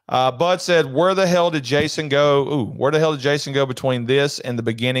 Bud said, where the hell did Jason go? Where the hell did Jason go between this and the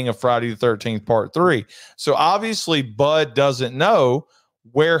beginning of Friday the 13th Part 3? So obviously Bud doesn't know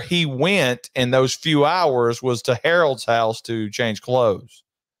where he went in those few hours was to Harold's house to change clothes.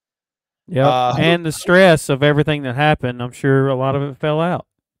 Yeah, and the stress of everything that happened, I'm sure a lot of it fell out.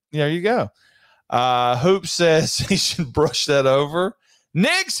 There you go. Hoop says he should brush that over.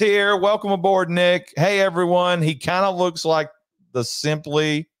 Nick's here. Welcome aboard, Nick. Hey, everyone. He kind of looks like the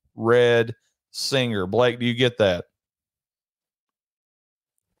Simply Red singer. Blake, do you get that?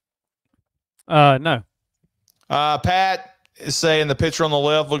 No. Pat is saying the picture on the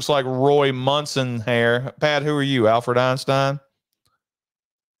left looks like Roy Munson hair. Pat, who are you? Alfred Einstein?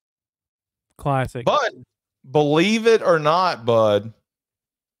 Classic. But believe it or not, Bud,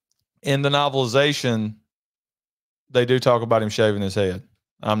 in the novelization, they do talk about him shaving his head.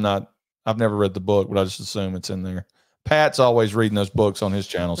 I've never read the book, but I just assume it's in there. Pat's always reading those books on his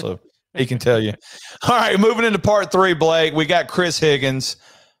channel, so he can tell you. All right, moving into Part 3, Blake, we got Chris Higgins.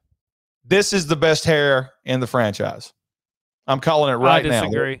 This is the best hair in the franchise. I'm calling it right now.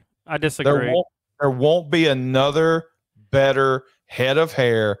 I disagree. There won't be another better head of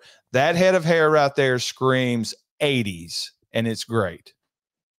hair. That head of hair right there screams 80s, and it's great.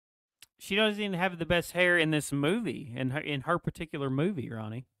 She doesn't even have the best hair in this movie, in her particular movie,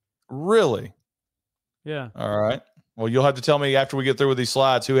 Ronnie. Really? Yeah. All right. Well, you'll have to tell me after we get through with these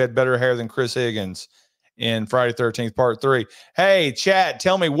slides who had better hair than Chris Higgins in Friday 13th Part 3. Hey, chat,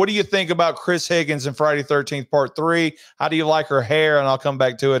 tell me, what do you think about Chris Higgins in Friday 13th Part 3? How do you like her hair? And I'll come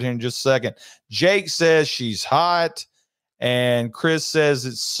back to it in just a second. Jake says she's hot. And Chris says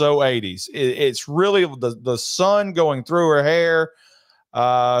it's so 80s. It's really the sun going through her hair.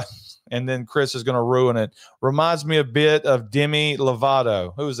 and then Chris is going to ruin it. Reminds me a bit of Demi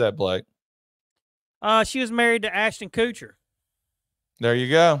Lovato. Who is that, Blake? She was married to Ashton Kutcher. There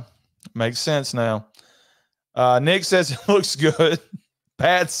you go. Makes sense now. Nick says it looks good.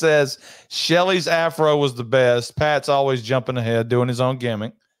 Pat says Shelly's afro was the best. Pat's always jumping ahead, doing his own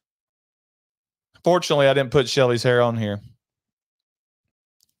gimmick. Fortunately, I didn't put Shelly's hair on here.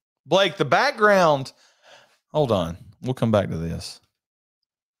 Blake, the background. Hold on. We'll come back to this.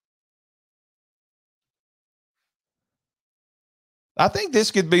 I think this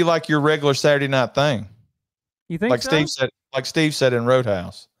could be like your regular Saturday night thing. You think like so? Steve said in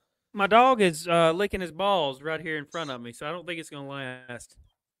Roadhouse. My dog is licking his balls right here in front of me, so I don't think it's going to last.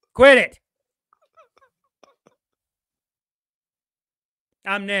 Quit it.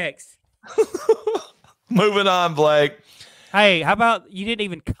 I'm next. Moving on, Blake. Hey, how about you didn't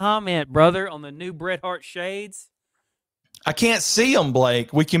even comment, brother, on the new Bret Hart shades? I can't see them,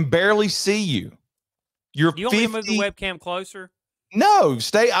 Blake. We can barely see you. You're Do you want me to move the webcam closer? No,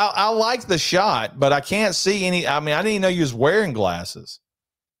 stay. I like the shot, but I can't see any. I mean, I didn't even know you was wearing glasses.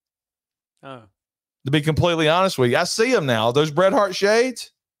 Oh. To be completely honest with you, I see them now. Those Bret Hart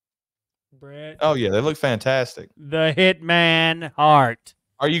shades. Bret. Oh yeah, they look fantastic. The Hitman Hart.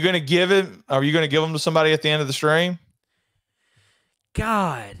 Are you going to give it? Are you going to give them to somebody at the end of the stream?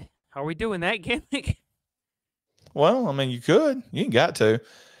 God, are we doing that gimmick? Well, I mean, you could. You ain't got to.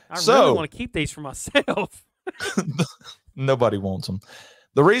 I really want to keep these for myself. Nobody wants them.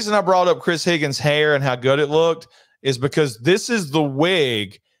 The reason I brought up Chris Higgins' hair and how good it looked is because this is the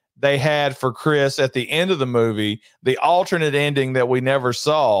wig they had for Chris at the end of the movie, the alternate ending that we never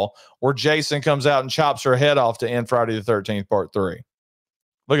saw, where Jason comes out and chops her head off to end Friday the 13th, Part 3.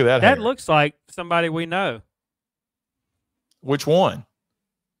 Look at that hair. That looks like somebody we know. Which one?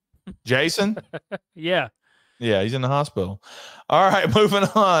 Jason? Yeah. Yeah, he's in the hospital. All right, moving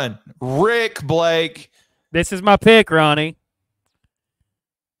on. Rick Blake. This is my pick, Ronnie.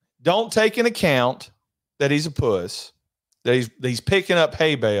 Don't take into account that he's a puss, that he's picking up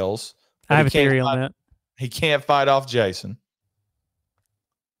hay bales. I have a theory on that. He can't fight off Jason.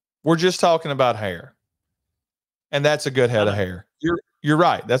 We're just talking about hair. And that's a good head of hair. You're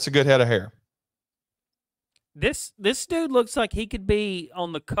right. That's a good head of hair. This dude looks like he could be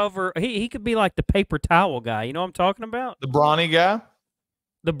on the cover. He could be like the paper towel guy. You know what I'm talking about? The brawny guy?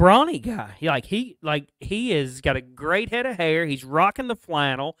 The brawny guy. He has got a great head of hair. He's rocking the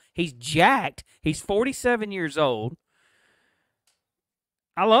flannel. He's jacked. He's 47 years old.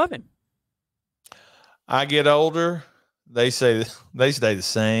 I love him. I get older. They say they stay the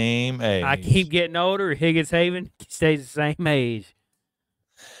same age. I keep getting older. Higgins Haven stays the same age.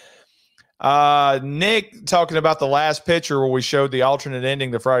 Nick talking about the last picture where we showed the alternate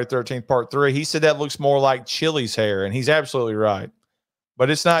ending to Friday 13th Part 3. He said that looks more like Chili's hair, and he's absolutely right. But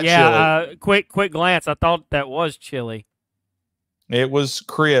it's not Chili. Quick glance. I thought that was Chili. It was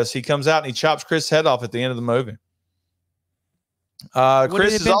Chris. He comes out and he chops Chris' head off at the end of the movie.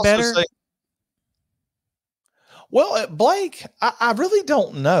 Chris is also saying, well, Blake, I really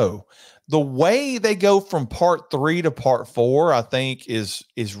don't know. The way they go from Part 3 to Part 4, I think is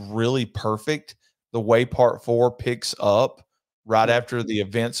really perfect. The way Part 4 picks up right after the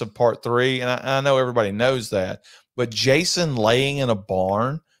events of Part 3. And I know everybody knows that. But Jason laying in a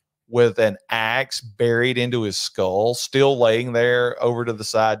barn with an axe buried into his skull, still laying there over to the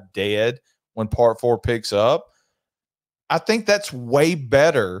side dead when Part 4 picks up, I think that's way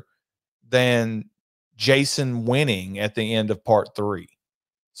better than Jason winning at the end of Part 3.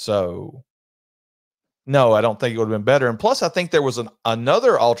 So, no, I don't think it would have been better. And plus, I think there was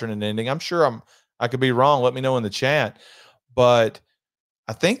another alternate ending. I'm sure I could be wrong. Let me know in the chat. But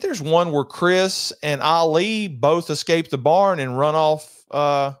I think there's one where Chris and Ali both escape the barn and run off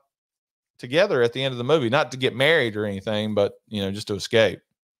together at the end of the movie. Not to get married or anything, but, just to escape.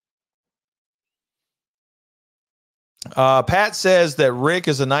 Pat says that Rick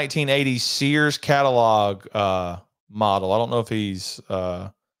is a 1980s Sears catalog model. I don't know if he's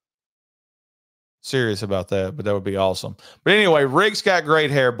serious about that, but that would be awesome. But anyway, Rick's got great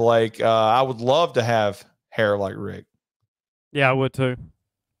hair, Blake. I would love to have hair like Rick. Yeah, I would too.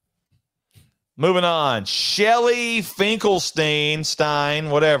 Moving on. Shelly Finkelstein,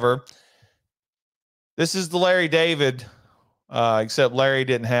 whatever. This is the Larry David, except Larry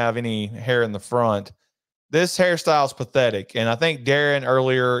didn't have any hair in the front. This hairstyle is pathetic. And I think Darren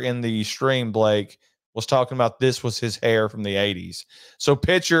earlier in the stream, Blake, was talking about this was his hair from the 80s. So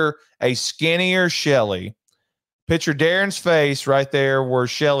picture a skinnier Shelly. Picture Darren's face right there where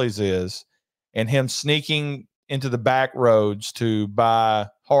Shelly's is, and him sneaking into the back roads to buy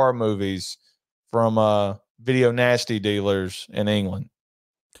horror movies from video nasty dealers in England.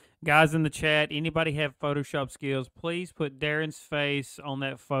 Guys in the chat, anybody have Photoshop skills, please put Darren's face on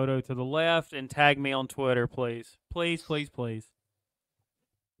that photo to the left and tag me on Twitter, please. Please, please, please.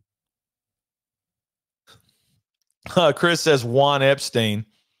 Chris says Juan Epstein.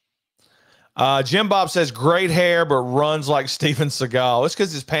 Jim Bob says great hair, but runs like Steven Seagal. It's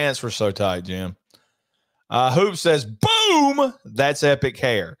because his pants were so tight, Jim. Hoop says, boom, that's epic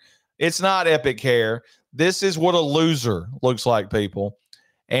hair. It's not epic hair. This is what a loser looks like, people.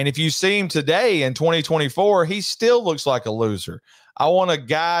 And if you see him today in 2024, he still looks like a loser. I want to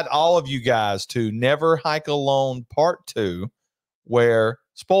guide all of you guys to Never Hike Alone Part 2, where,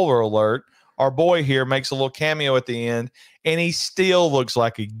 spoiler alert, our boy here makes a little cameo at the end, and he still looks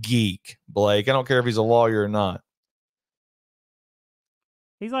like a geek, Blake. I don't care if he's a lawyer or not.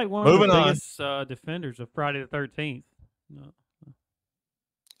 He's like one of the biggest defenders of Friday the 13th. No.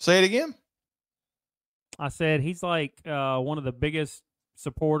 Say it again? I said he's like one of the biggest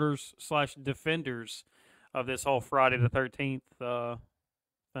supporters / defenders of this whole Friday the 13th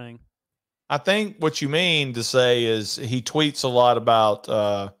thing. I think what you mean to say is he tweets a lot about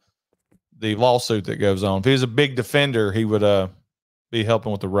the lawsuit that goes on. If he was a big defender, he would be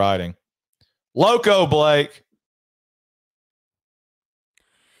helping with the writing. Loco, Blake.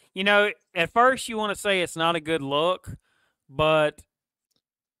 You know, at first you want to say it's not a good look, but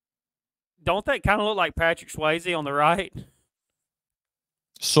don't that kind of look like Patrick Swayze on the right?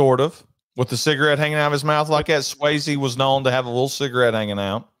 Sort of. With the cigarette hanging out of his mouth like that. Swayze was known to have a little cigarette hanging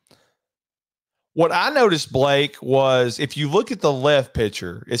out. What I noticed, Blake, was if you look at the left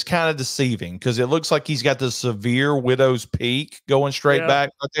picture, it's kind of deceiving because it looks like he's got the severe widow's peak going straight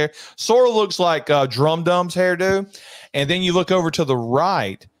back right there. Sort of looks like Drum Dum's hairdo. And then you look over to the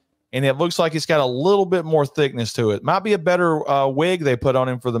right, and it looks like it's got a little bit more thickness to it. Might be a better wig they put on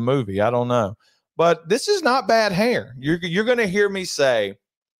him for the movie. I don't know. But this is not bad hair. You're going to hear me say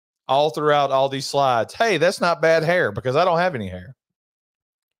all throughout all these slides, hey, that's not bad hair, because I don't have any hair.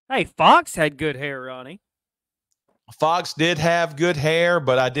 Hey, Fox had good hair, Ronnie. Fox did have good hair,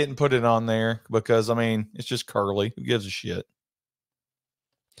 but I didn't put it on there because, I mean, it's just curly. Who gives a shit?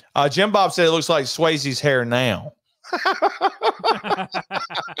 Jim Bob said it looks like Swayze's hair now.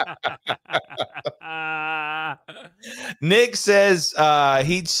 Nick says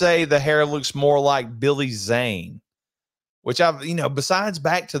he'd say the hair looks more like Billy Zane, which I've, besides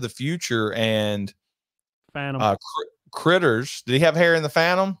Back to the Future and Phantom. Critters, did he have hair in the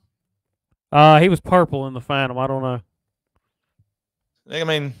Phantom? He was purple in the Phantom. I don't know. I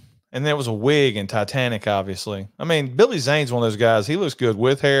mean, and there was a wig in Titanic, obviously. I mean, Billy Zane's one of those guys. He looks good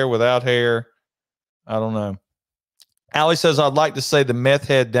with hair, without hair. I don't know. Allie says, I'd like to say the meth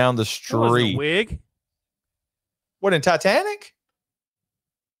head down the street. That wasn't a wig. What, in Titanic?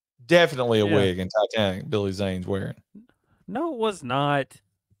 Definitely a wig in Titanic Billy Zane's wearing. No, it was not.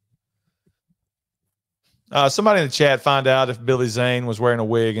 Somebody in the chat find out if Billy Zane was wearing a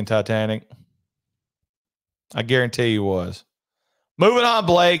wig in Titanic. I guarantee he was. Moving on,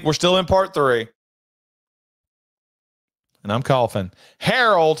 Blake. We're still in part 3. And I'm coughing.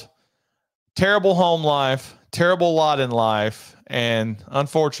 Harold, terrible home life, terrible lot in life. And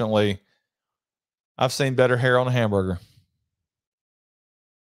unfortunately, I've seen better hair on a hamburger.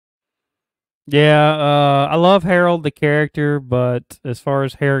 Yeah, I love Harold, the character, but as far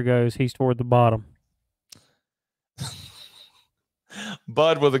as hair goes, he's toward the bottom.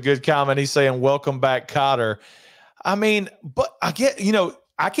 Bud with a good comment. He's saying, welcome back, Cotter. I mean, but I get,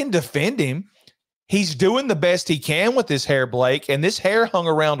 I can defend him. He's doing the best he can with his hair, Blake. And this hair hung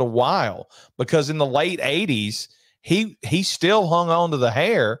around a while because in the late 80s, he still hung on to the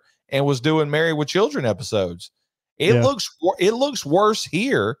hair and was doing Married with Children episodes. It looks worse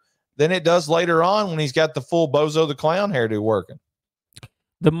here than it does later on when he's got the full Bozo the Clown hairdo working.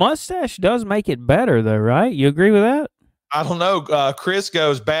 The mustache does make it better, though, right? You agree with that? I don't know. Chris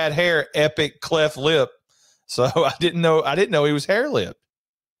goes, bad hair, epic cleft lip. So I didn't know he was hair lip.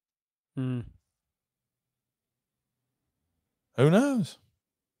 Hmm. Who knows?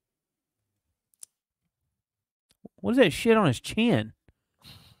 What is that shit on his chin?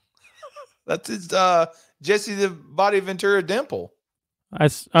 That's his Jesse the Body Ventura dimple.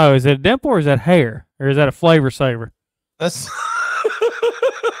 Is it a dimple or is that hair? Or is that a flavor saver? That's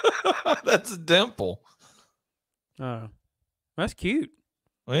that's a dimple. Oh. That's cute.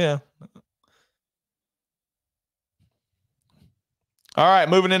 Well, yeah. All right,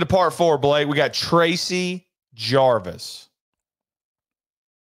 moving into part 4, Blake. We got Tracy Jarvis.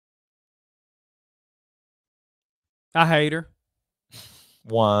 I hate her.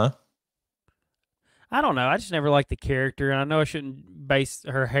 Why? I don't know. I just never liked the character, and I know I shouldn't base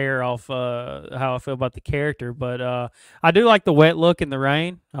her hair off how I feel about the character, but I do like the wet look in the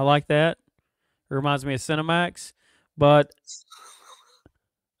rain. I like that. It reminds me of Cinemax, but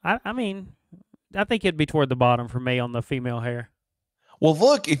I mean, I think it'd be toward the bottom for me on the female hair. Well,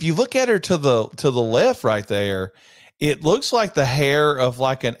 look, if you look at her to the left right there, it looks like the hair of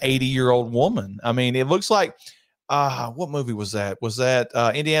like an 80-year-old woman. I mean, it looks like what movie was that? Was that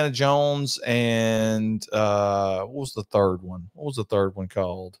Indiana Jones and what was the third one? What was the third one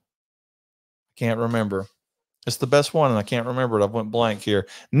called? I can't remember. It's the best one, and I can't remember it. I went blank here.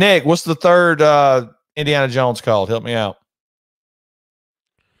 Nick, what's the third Indiana Jones called? Help me out.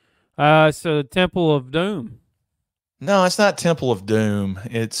 So Temple of Doom. No, it's not Temple of Doom.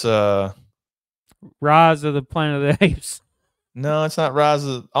 It's Rise of the Planet of the Apes. no, it's not Rise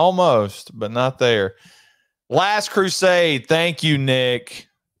of almost, but not there. Last Crusade. Thank you, Nick.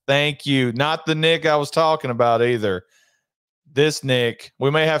 Thank you. Not the Nick I was talking about either. This Nick. We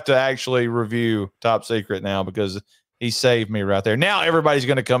may have to actually review Top Secret now because he saved me right there. Now everybody's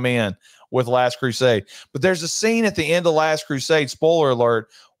going to come in with Last Crusade. But there's a scene at the end of Last Crusade, spoiler alert,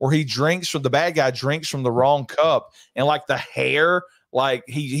 where he drinks from the bad guy drinks from the wrong cup, and like the hair, like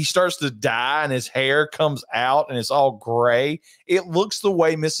he starts to die and his hair comes out and it's all gray. It looks the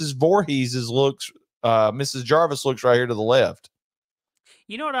way Mrs. Voorhees looks. Mrs. Jarvis looks right here to the left.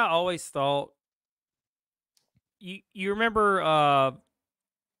 You know what I always thought? You remember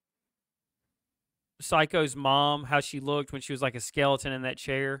Psycho's mom, how she looked when she was like a skeleton in that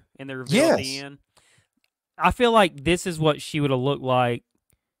chair in the reveal at the end? I feel like this is what she would have looked like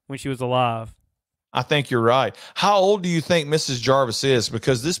when she was alive. I think you're right. How old do you think Mrs. Jarvis is?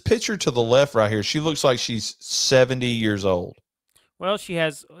 Because this picture to the left right here, she looks like she's 70 years old. Well, she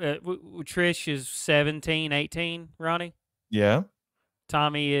has Trish is 17, 18, Ronnie. Yeah.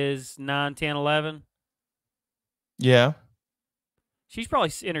 Tommy is 9, 10, 11. Yeah. She's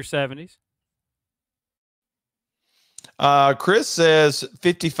probably in her 70s. Chris says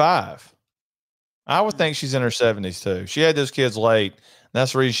 55. I would think she's in her 70s too. She had those kids late.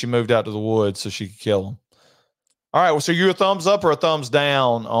 That's the reason she moved out to the woods so she could kill them. All right. Well, so you're a thumbs up or a thumbs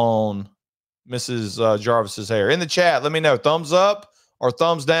down on Mrs. Jarvis's hair? In the chat, let me know. Thumbs up or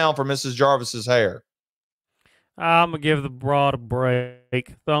thumbs down for Mrs. Jarvis's hair? I'm going to give the broad a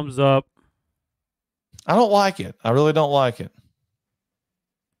break. Thumbs up. I don't like it. I really don't like it.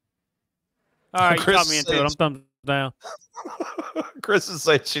 All right, you got me into it. I'm thumbs down. Chris is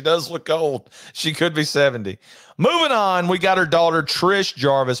saying she does look old. She could be 70. Moving on, we got her daughter, Trish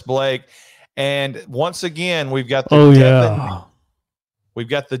Jarvis Blake. And once again, we've got the we've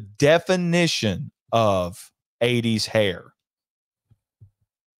got the definition of 80s hair.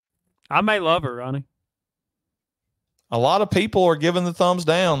 I may love her, Ronnie. A lot of people are giving the thumbs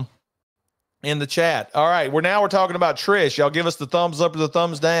down in the chat. All right, we're talking about Trish. Y'all give us the thumbs up or the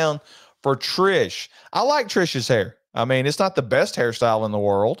thumbs down for Trish. I like Trish's hair. I mean, it's not the best hairstyle in the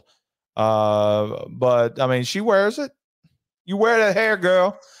world, but I mean, she wears it. You wear that hair,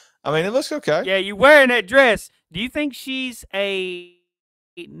 girl. I mean, it looks okay. Yeah, you wearing that dress. Do you think she's a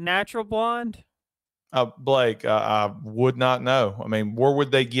natural blonde? Blake, I would not know. I mean, where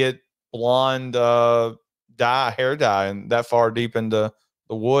would they get blonde hair dye, and that far deep into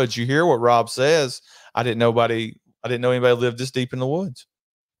the woods? You hear what Rob says. I didn't know anybody lived this deep in the woods.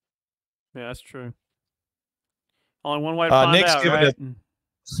 Yeah, that's true. Only one way to find out, right?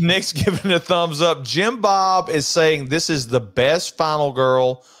 Nick's giving a thumbs up. Jim Bob is saying this is the best final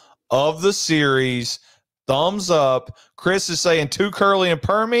girl of the series. Thumbs up. Chris is saying too curly and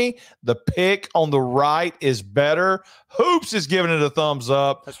permy. The pick on the right is better. Hoops is giving it a thumbs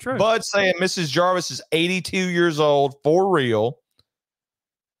up. That's true. Bud saying Mrs. Jarvis is 82 years old for real.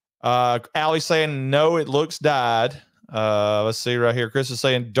 Allie saying no, it looks dyed. Let's see right here. Chris is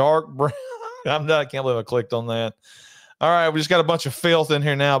saying dark brown. I can't believe I clicked on that. All right, we just got a bunch of filth in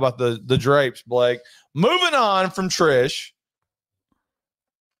here now about the drapes, Blake. Moving on from Trish.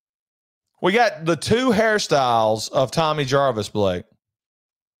 We got the two hairstyles of Tommy Jarvis, Blake.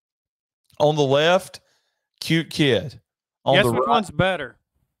 On the left, cute kid. Guess which one's better?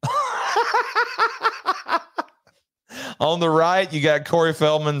 On the right, you got Corey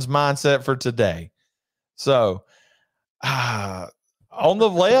Feldman's mindset for today. So, on the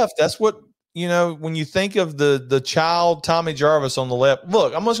left, that's what, when you think of the child Tommy Jarvis on the left.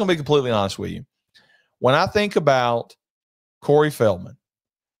 Look, I'm just going to be completely honest with you. When I think about Corey Feldman,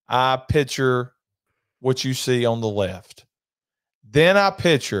 I picture what you see on the left. Then I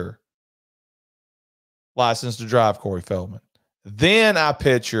picture License to Drive Corey Feldman. Then I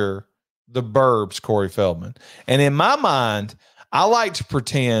picture The Burbs Corey Feldman. And in my mind, I like to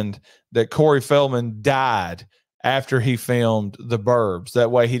pretend that Corey Feldman died after he filmed The Burbs. That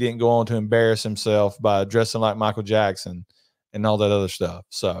way he didn't go on to embarrass himself by dressing like Michael Jackson and all that other stuff.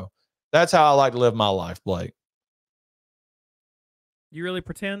 So that's how I like to live my life, Blake. You really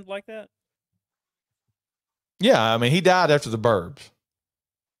pretend like that? Yeah, I mean, he died after The Burbs.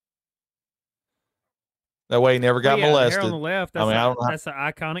 That way he never got molested. The hair on the left, that's, I mean, I don't know that's an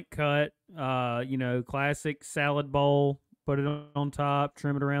iconic cut. Classic salad bowl. Put it on top,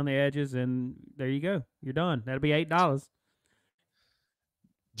 trim it around the edges, and there you go. You're done. That'll be $8.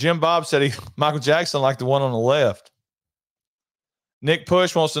 Jim Bob said Michael Jackson liked the one on the left. Nick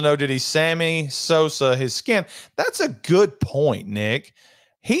Push wants to know, did he Sammy Sosa his skin? That's a good point, Nick.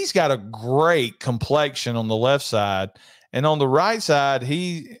 He's got a great complexion on the left side. And on the right side,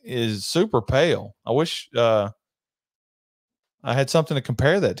 he is super pale. I wish I had something to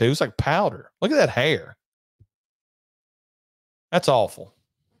compare that to. It was like powder. Look at that hair. That's awful.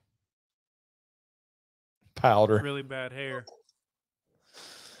 Powder. Really bad hair.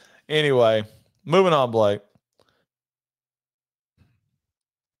 Anyway, moving on, Blake.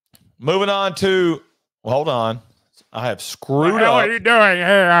 Moving on to, hold on. I have screwed up. What are you doing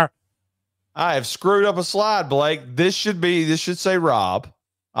here? I have screwed up a slide, Blake. This should say Rob.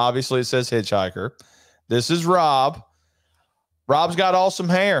 Obviously, it says Hitchhiker. This is Rob. Rob's got awesome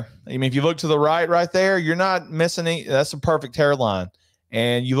hair. I mean, if you look to the right there, you're not missing any. That's a perfect hairline.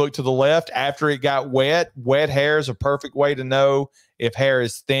 And you look to the left after it got wet. Wet hair is a perfect way to know if hair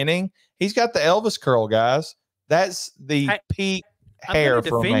is thinning. He's got the Elvis curl, guys. That's the peak hair for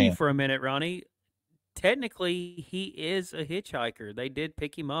a man. I'm going to defend you for a minute, Ronnie. Technically, he is a hitchhiker. They did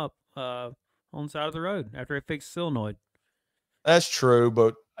pick him up on the side of the road after he fixed solenoid. That's true,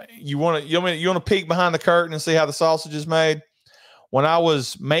 but you want to peek behind the curtain and see how the sausage is made? When I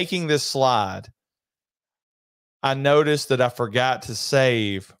was making this slide, I noticed that I forgot to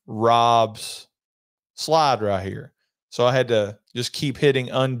save Rob's slide right here. So I had to just keep hitting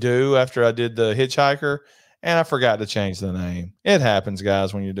undo after I did the Hitchhiker, and I forgot to change the name. It happens,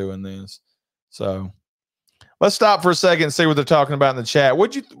 guys, when you're doing this. So let's stop for a second and see what they're talking about in the chat.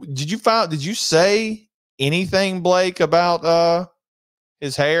 Did you say anything, Blake, about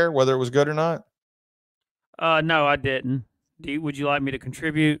his hair, whether it was good or not? No, I didn't. Would you like me to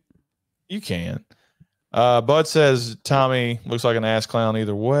contribute? You can. Bud says Tommy looks like an ass clown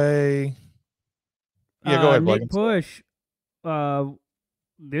either way. Yeah, go ahead, Blake. Nick Push.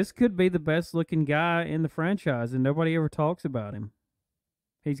 This could be the best looking guy in the franchise, and nobody ever talks about him.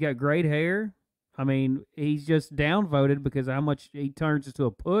 He's got great hair. I mean, he's just downvoted because of how much he turns into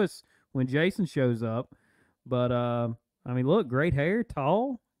a puss when Jason shows up. But I mean, look, great hair,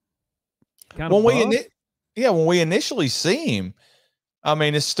 tall, kind of. When we initially see him, I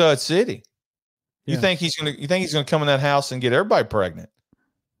mean, it's Stud City. You think he's gonna come in that house and get everybody pregnant?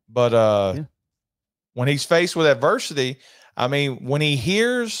 But when he's faced with adversity, I mean, when he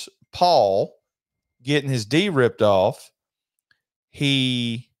hears Paul getting his D ripped off,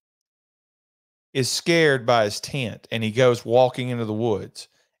 he is scared by his tent and he goes walking into the woods.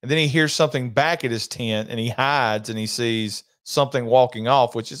 And then he hears something back at his tent and he hides and he sees something walking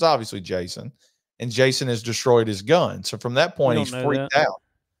off, which is obviously Jason. And Jason has destroyed his gun. So from that point, he's freaked out.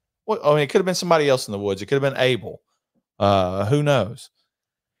 Well, I mean, it could have been somebody else in the woods. It could have been Abel. Who knows?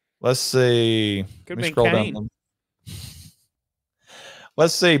 Let's see. Could have been Kane.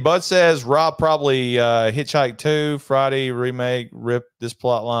 Let's see. Bud says Rob probably Hitchhike 2, Friday remake, ripped this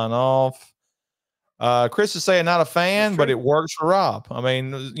plot line off. Chris is saying not a fan, but it works for Rob. I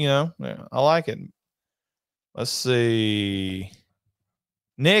mean, I like it. Let's see.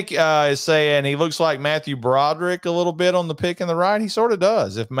 Nick is saying he looks like Matthew Broderick a little bit on the pick in the right. He sort of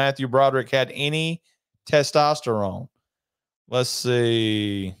does. If Matthew Broderick had any testosterone. Let's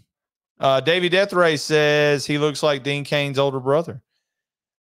see. Davey Deathray says he looks like Dean Cain's older brother.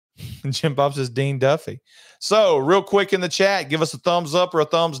 Jim Bob says Dean Duffy. So real quick in the chat, give us a thumbs up or a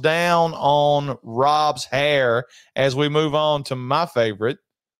thumbs down on Rob's hair as we move on to my favorite,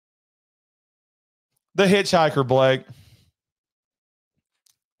 the Hitchhiker, Blake.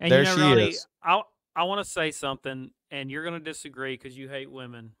 And there Ronnie, is. I want to say something, and you're going to disagree because you hate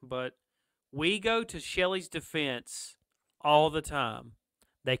women, but we go to Shelly's defense all the time.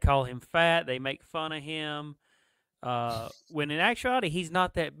 They call him fat. They make fun of him. When in actuality, he's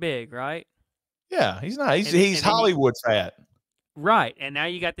not that big, right? Yeah, he's not. He's Hollywood fat. Right. And now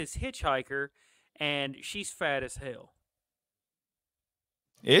you got this Hitchhiker, and she's fat as hell.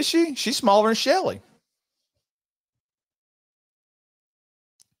 Is she? She's smaller than Shelly.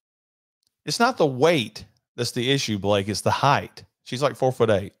 It's not the weight that's the issue, Blake. It's the height. She's like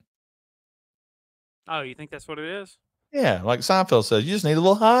 4'8". Oh, you think that's what it is? Yeah, like Seinfeld says, you just need a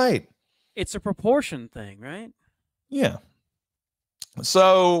little height. It's a proportion thing, right? Yeah.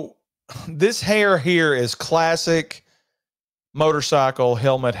 So this hair here is classic motorcycle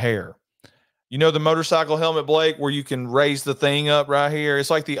helmet hair. You know the motorcycle helmet, Blake, where you can raise the thing up right here? It's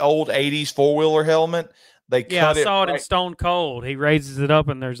like the old 80s four-wheeler helmet. They Yeah, cut I saw it in right, Stone Cold. He raises it up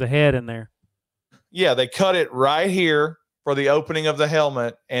and there's a head in there. yeah, they cut it right here for the opening of the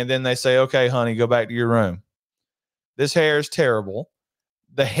helmet, and then they say, okay, honey, go back to your room. This hair is terrible.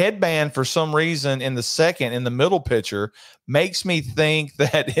 The headband, for some reason, in the middle picture, makes me think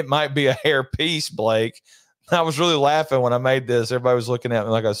that it might be a hair piece, Blake. I was really laughing when I made this. Everybody was looking at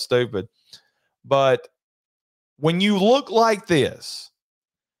me like I was stupid. But when you look like this,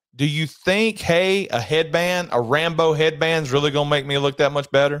 do you think, hey, a headband, a Rambo headband is really going to make me look that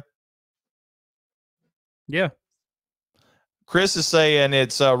much better? Yeah. Chris is saying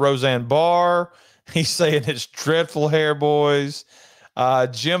it's Roseanne Barr. He's saying it's Dreadful Hair Boys.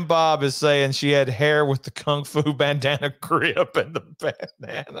 Jim Bob is saying she had hair with the Kung Fu bandana grip and the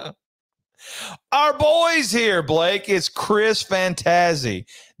bandana. Our boys here, Blake. It's Chris Fantazi.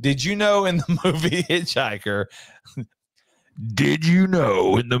 Did you know in the movie Hitchhiker? Did you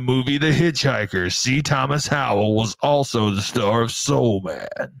know in the movie The Hitchhiker, C. Thomas Howell was also the star of Soul Man?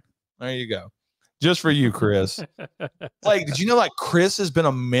 There you go. Just for you, Chris. Blake, did you know like Chris has been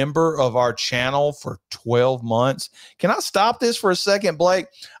a member of our channel for 12 months? Can I stop this for a second, Blake?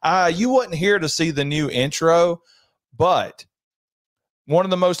 You wasn't here to see the new intro, but one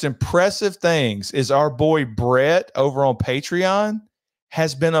of the most impressive things is our boy Brett over on Patreon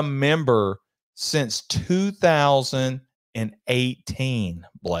has been a member since 2018,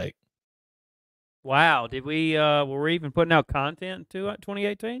 Blake. Wow. Did we were we even putting out content to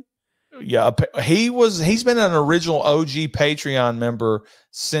 2018? Yeah, he's been an original OG Patreon member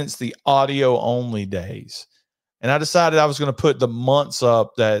since the audio only days. And I decided I was going to put the months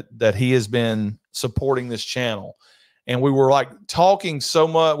up that he has been supporting this channel. And we were like talking so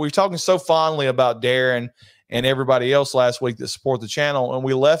much, we were talking so fondly about Darren and everybody else last week that support the channel, and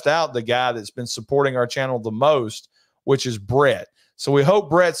we left out the guy that's been supporting our channel the most, which is Brett. So we hope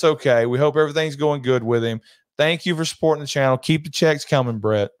Brett's okay. We hope everything's going good with him. Thank you for supporting the channel. Keep the checks coming,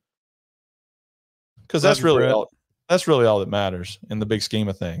 Brett. Because that's really all that matters in the big scheme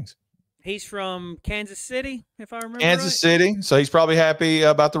of things. He's from Kansas City, if I remember Kansas right. City. So he's probably happy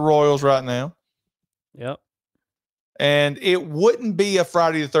about the Royals right now. Yep. And it wouldn't be a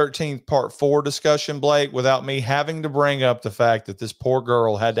Friday the 13th part 4 discussion, Blake, without me having to bring up the fact that this poor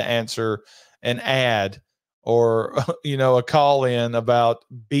girl had to answer an ad or, you know, a call in about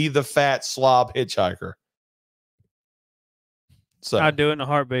be the fat slob hitchhiker. So I'd do it in a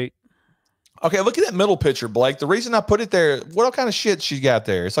heartbeat. Okay, look at that middle picture, Blake. The reason I put it there, what kind of shit she got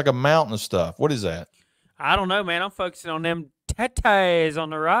there? It's like a mountain of stuff. What is that? I don't know, man. I'm focusing on them tetes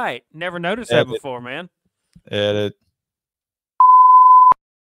on the right. Never noticed that before, man. Edit.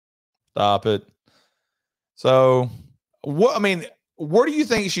 Stop it. So, what? I mean, where do you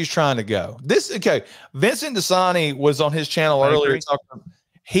think she's trying to go? Okay. Vincent Dasani was on his channel earlier talking.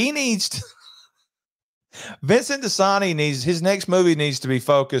 He needs to. Vincent Dasani his next movie needs to be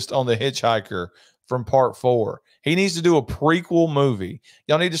focused on the hitchhiker from part 4. He needs to do a prequel movie.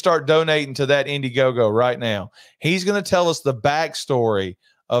 Y'all need to start donating to that Indiegogo right now. He's going to tell us the backstory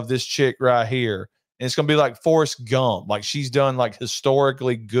of this chick right here. And it's going to be like Forrest Gump. Like she's done like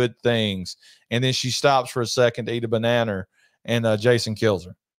historically good things. And then she stops for a second to eat a banana and Jason kills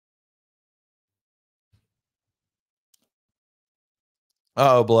her.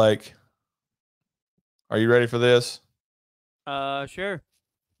 Uh-oh, Blake. Are you ready for this? Sure.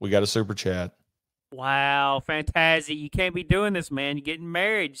 We got a super chat. Wow, Fantazi, you can't be doing this, man. You're getting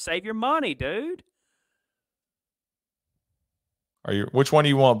married. Save your money, dude. Which one do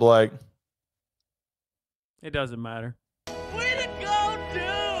you want, Blake? It doesn't matter. Way to go,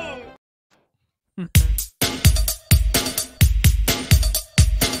 dude!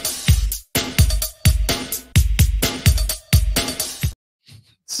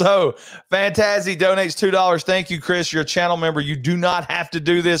 So, Fantazi donates $2. Thank you, Chris. You're a channel member. You do not have to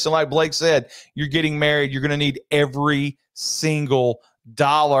do this. And like Blake said, you're getting married. You're going to need every single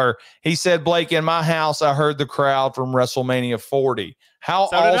dollar. He said, Blake, in my house, I heard the crowd from WrestleMania 40. How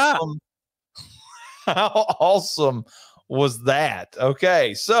awesome was that?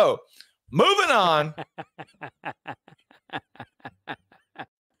 Okay, so moving on.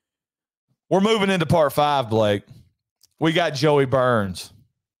 We're moving into part 5, Blake. We got Joey Burns.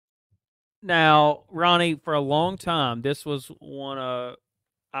 Now, Ronnie, for a long time, this was one of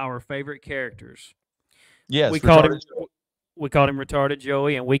our favorite characters. Yes, we called him retarded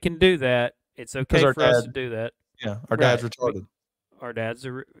Joey, and we can do that. It's okay for us to do that. Yeah, our dad's retarded. our dads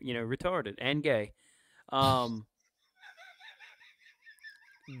are, retarded and gay.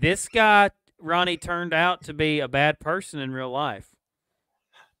 This guy, Ronnie, turned out to be a bad person in real life.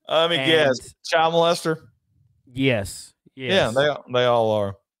 Let me guess. Child molester? Yes. Yeah, they all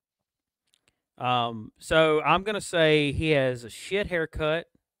are. So I'm gonna say he has a shit haircut,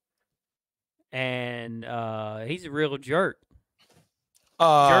 and he's a real jerk.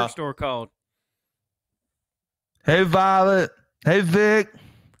 Jerk store called. Hey, Violet. Hey, Vic.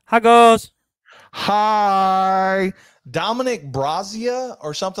 Hi, guys. Hi. Dominic Brazia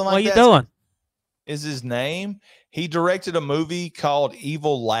or something like that. What you doing? Is his name. He directed a movie called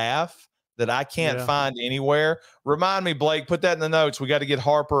Evil Laugh that I can't find anywhere. Remind me, Blake, put that in the notes. We got to get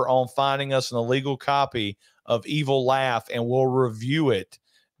Harper on finding us an illegal copy of Evil Laugh, and we'll review it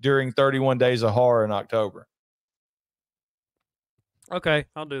during 31 Days of Horror in October. Okay,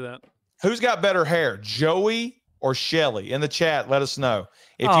 I'll do that. Who's got better hair, Joey or Shelly? In the chat, let us know.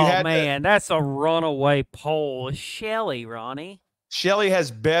 If you had that's a runaway poll. Shelly, Ronnie. Shelly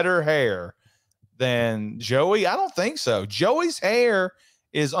has better hair than Joey? I don't think so. Joey's hair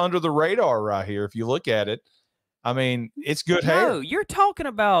is under the radar right here. If you look at it, I mean, it's good hair. No, you're talking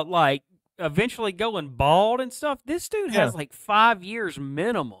about like eventually going bald and stuff. This dude has like 5 years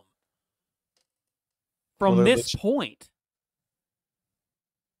minimum from this point.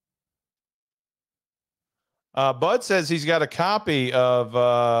 Bud says he's got a copy of,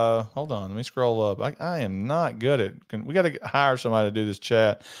 hold on, let me scroll up. I am not good at, we got to hire somebody to do this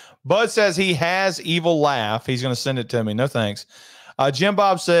chat. Bud says he has Evil Laugh. He's going to send it to me. No thanks. Jim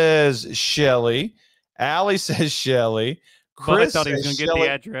Bob says Shelly. Allie says Shelly. Chris thought he was going to get the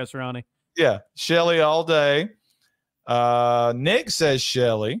address, Ronnie. Yeah, Shelly all day. Nick says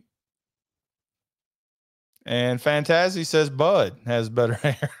Shelly. And Fantasy says Bud has better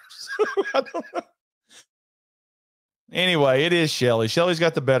hair. I don't know. Anyway, it is Shelly. Shelly's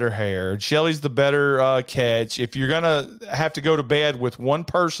got the better hair. Shelly's the better catch. If you're going to have to go to bed with one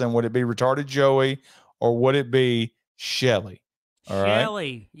person, would it be Retarded Joey or would it be Shelly? All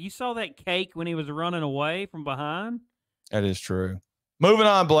Shelly, right? You saw that cake when he was running away from behind? That is true. Moving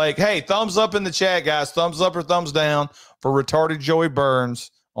on, Blake. Hey, thumbs up in the chat, guys. Thumbs up or thumbs down for Retarded Joey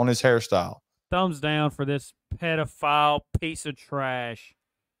Burns on his hairstyle. Thumbs down for this pedophile piece of trash.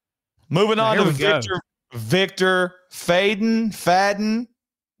 Moving on to Victor Fadden.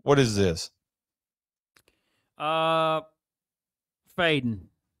 What is this? Fadden.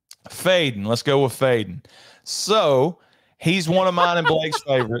 Let's go with Fadden. So he's one of mine and Blake's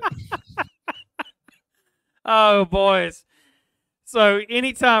favorite. Oh, boys. So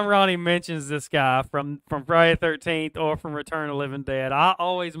anytime Ronnie mentions this guy from Friday the 13th or from Return of the Living Dead, I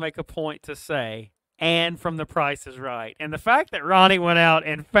always make a point to say, and from The Price is Right. And the fact that Ronnie went out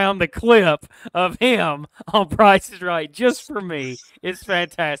and found the clip of him on Price is Right just for me is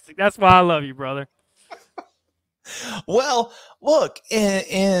fantastic. That's why I love you, brother. Well, look,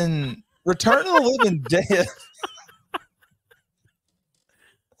 in Return of the Living Dead,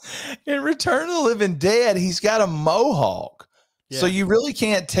 in Return of the Living Dead, he's got a mohawk. Yeah. So you really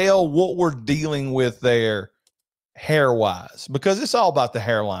can't tell what we're dealing with there hair-wise because it's all about the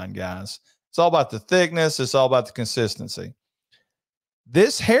hairline, guys. It's all about the thickness. It's all about the consistency.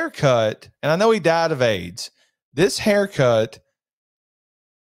 This haircut, and I know he died of AIDS, this haircut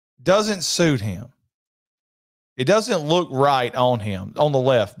doesn't suit him. It doesn't look right on him. On the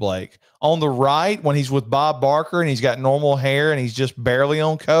left, Blake. On the right, when he's with Bob Barker and he's got normal hair and he's just barely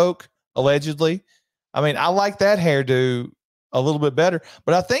on coke, allegedly. I mean, I like that hairdo a little bit better.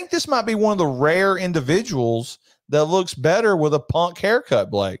 But I think this might be one of the rare individuals that looks better with a punk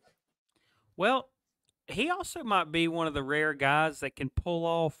haircut, Blake. Well, he also might be one of the rare guys that can pull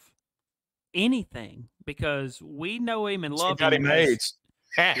off anything because we know him and love him.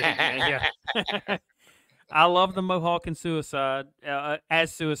 Yeah. I love the Mohawk in Suicide,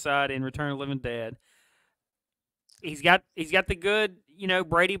 as Suicide in Return of the Living Dead. He's got the good,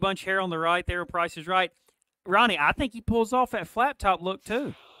 Brady Bunch hair on the right there. Price is Right. Ronnie, I think he pulls off that flat top look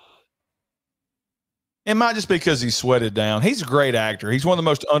too. It might just be because he's sweated down. He's a great actor. He's one of the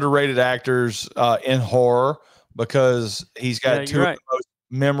most underrated actors in horror because he's got two of the most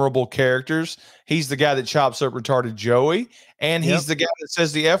memorable characters. He's the guy that chops up Retarded Joey, and he's the guy that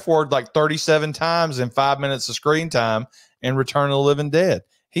says the F word like 37 times in 5 minutes of screen time in Return of the Living Dead.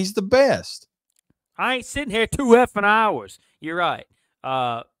 He's the best. I ain't sitting here 2 effing hours. You're right.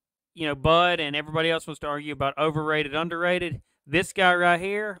 Bud and everybody else wants to argue about overrated, underrated. This guy right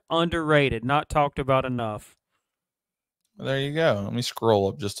here, underrated, not talked about enough. Well, there you go. Let me scroll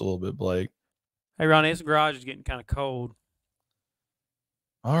up just a little bit, Blake. Hey, Ronnie, this garage is getting kind of cold.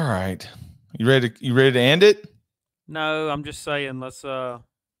 All right. You ready to end it? No, I'm just saying. Let's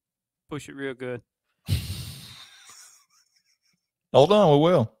push it real good. Hold on, we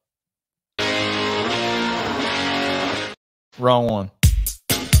will. Wrong one.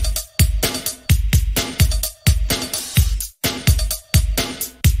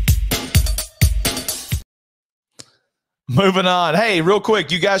 Moving on. Hey, real quick,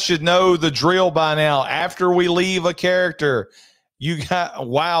 you guys should know the drill by now. After we leave a character, you got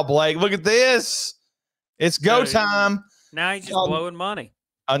wow, Blake. Look at this. It's go time. Now he's just blowing money.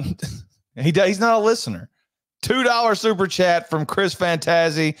 He's not a listener. $2 super chat from Chris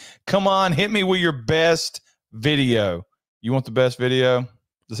Fantazzi. Come on, hit me with your best video. You want the best video?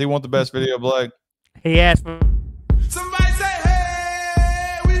 Does he want the best video, Blake? He asked me. Somebody say,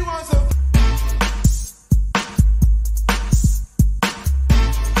 hey, we want some.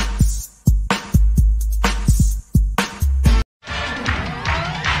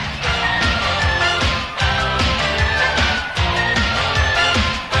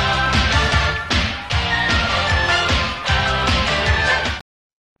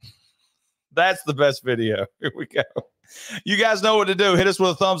 That's the best video. Here we go. You guys know what to do. Hit us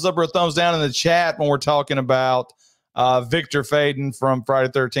with a thumbs up or a thumbs down in the chat when we're talking about Victor Faden from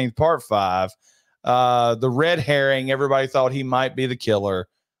Friday the 13th, Part 5. The red herring, everybody thought he might be the killer.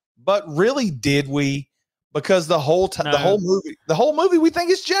 But really, did we? Because the whole time, the whole movie, we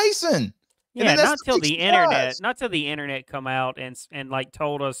think it's Jason. Yeah, not till the internet. Not till the internet come out and like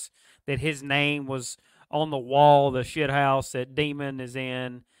told us that his name was on the wall, the shit house that Demon is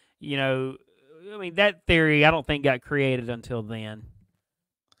in. You know, I mean, that theory I don't think got created until then.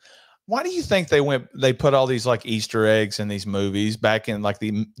 Why do you think they put all these like Easter eggs in these movies back in like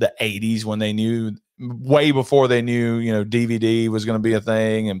the 80s when they knew, way before they knew, you know, DVD was going to be a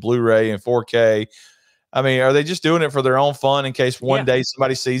thing and Blu-ray and 4K? I mean, are they just doing it for their own fun in case one day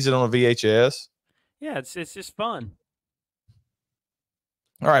somebody sees it on a VHS? Yeah, it's just fun.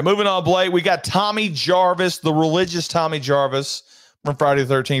 All right, moving on, Blake. We got Tommy Jarvis, the religious Tommy Jarvis from Friday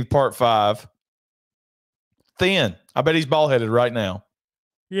the 13th, Part 5. Thin. I bet he's bald-headed right now.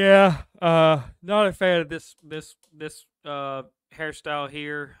 Yeah, not a fan of this hairstyle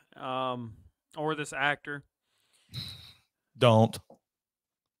here, or this actor. Don't.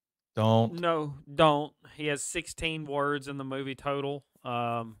 No, don't. He has 16 words in the movie total.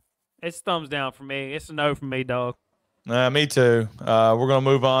 It's thumbs down for me. It's a no from me, dog. Me too. We're going to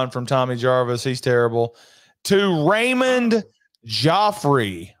move on from Tommy Jarvis. He's terrible. To Raymond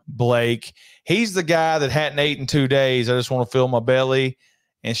Joffrey, Blake. He's the guy that hadn't eaten 2 days. I just want to fill my belly.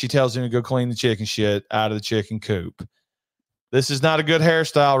 And she tells him to go clean the chicken shit out of the chicken coop. This is not a good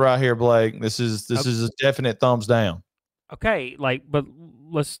hairstyle right here, Blake. This is a definite thumbs down. Okay, but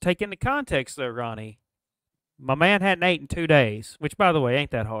let's take into context though, Ronnie. My man hadn't eaten 2 days, which by the way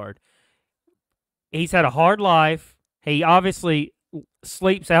ain't that hard. He's had a hard life. He obviously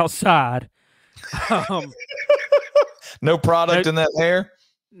sleeps outside. No product in that hair?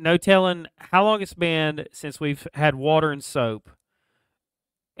 No telling how long it's been since we've had water and soap.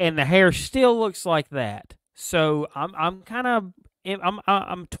 And the hair still looks like that. So I'm kind of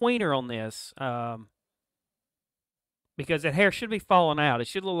I'm tweener on this. Because that hair should be falling out. It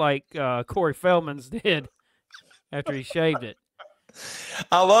should look like Corey Feldman's did after he shaved it.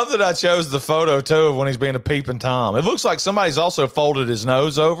 I love that I chose the photo, too, of when he's being a peeping Tom. It looks like somebody's also folded his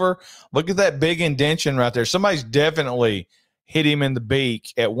nose over. Look at that big indention right there. Somebody's definitely hit him in the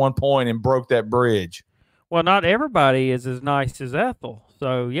beak at one point and broke that bridge. Well, not everybody is as nice as Ethel.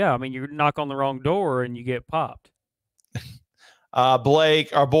 So, yeah, I mean, you knock on the wrong door and you get popped.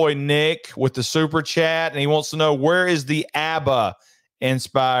 Blake, our boy Nick with the super chat, and he wants to know, where is the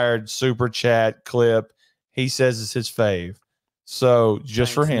ABBA-inspired super chat clip? He says it's his fave. So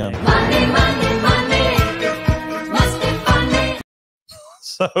just for him. Money, money, money. Must be funny.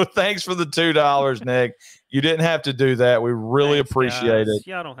 So thanks for the $2, Nick. You didn't have to do that. We really appreciate it.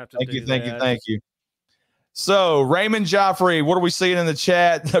 Yeah, I don't have to Thank you. Thank you. So Raymond Joffrey, what are we seeing in the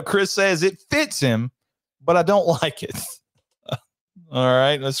chat? Chris says it fits him, but I don't like it. All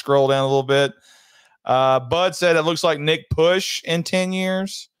right, let's scroll down a little bit. Bud said it looks like Nick Push in 10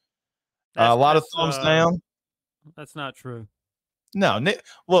 years. A lot of thumbs down. That's not true. No, Nick.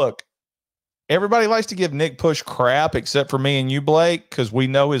 Look, everybody likes to give Nick Push crap except for me and you, Blake, because we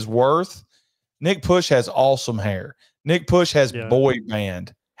know his worth. Nick Push has awesome hair. Nick Push has boy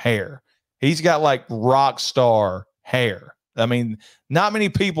band hair. He's got like rock star hair. I mean, not many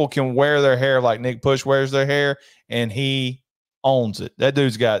people can wear their hair like Nick Push wears their hair, and he owns it. That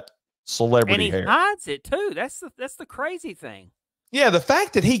dude's got celebrity hair. And he hides it too. That's the crazy thing. Yeah, the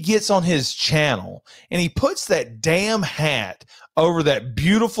fact that he gets on his channel and he puts that damn hat over that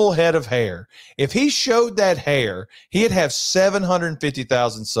beautiful head of hair. If he showed that hair, he'd have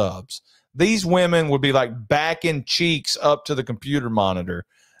 750,000 subs. These women would be like backing cheeks up to the computer monitor,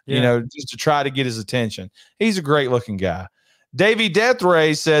 just to try to get his attention. He's a great looking guy. Davey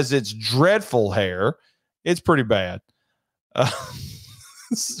Deathray says it's dreadful hair. It's pretty bad.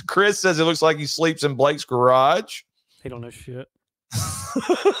 Chris says it looks like he sleeps in Blake's garage. He don't know shit.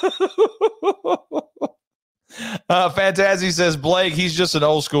 Fantasy says Blake, he's just an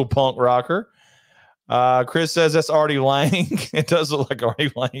old school punk rocker. Chris says that's Artie Lang. It does look like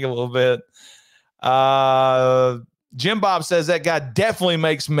Artie Lang a little bit. Jim Bob says that guy definitely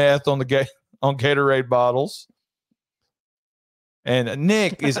makes meth on Gatorade bottles. And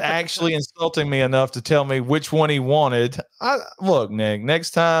Nick is actually insulting me enough to tell me which one he wanted. Look, Nick,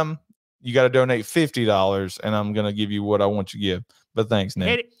 next time you got to donate $50, and I'm going to give you what I want you to give. But thanks,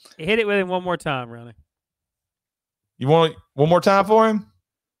 Nick. Hit it with him one more time, Ronnie. You want one more time for him?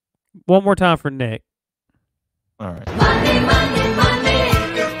 One more time for Nick. All right. Money, money, money.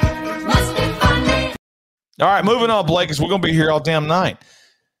 Must be funny. All right, moving on, Blake, because we're going to be here all damn night.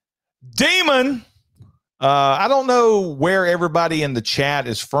 Demon. I don't know where everybody in the chat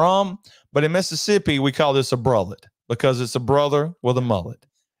is from, but in Mississippi, we call this a brullet because it's a brother with a mullet.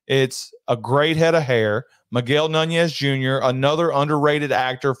 It's a great head of hair. Miguel Nunez Jr., another underrated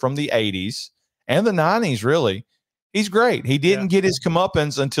actor from the 80s and the 90s, really. He's great. He didn't get his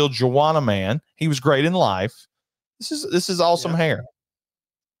comeuppance until Joanna Man. He was great in life. This is awesome hair.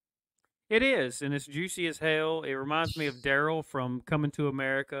 It is, and it's juicy as hell. It reminds me of Daryl from Coming to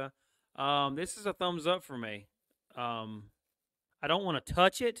America. This is a thumbs up for me. I don't want to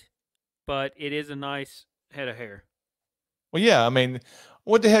touch it, but it is a nice head of hair. Well, yeah, I mean,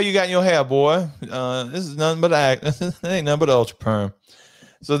 what the hell you got in your hair, boy? This is nothing but it ain't nothing but ultra perm.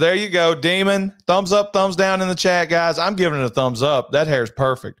 So there you go, Demon. Thumbs up, thumbs down in the chat, guys. I'm giving it a thumbs up. That hair is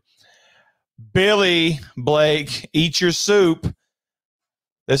perfect. Billy Blake, eat your soup.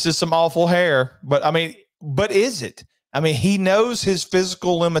 This is some awful hair, but is it? I mean, he knows his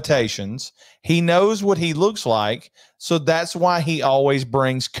physical limitations. He knows what he looks like. So that's why he always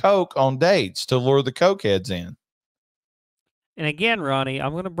brings Coke on dates to lure the Coke heads in. And again, Ronnie,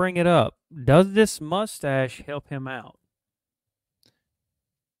 I'm going to bring it up. Does this mustache help him out?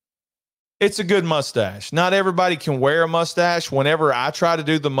 It's a good mustache. Not everybody can wear a mustache. Whenever I try to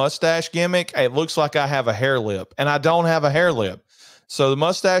do the mustache gimmick, it looks like I have a hair lip, and I don't have a hair lip. So the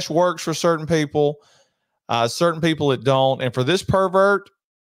mustache works for certain people. Certain people it don't. And for this pervert,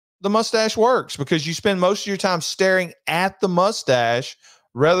 the mustache works because you spend most of your time staring at the mustache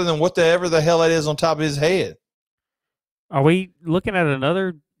rather than whatever the hell it is on top of his head. Are we looking at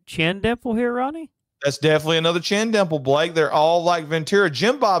another chin dimple here, Ronnie? That's definitely another chin dimple, Blake. They're all like Ventura.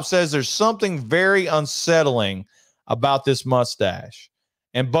 Jim Bob says there's something very unsettling about this mustache.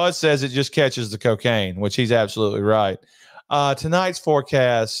 And Bud says it just catches the cocaine, which he's absolutely right. Tonight's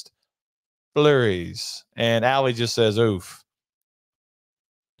forecast, flurries. And Allie just says, oof.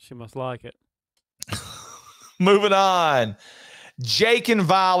 She must like it. Moving on. Jake and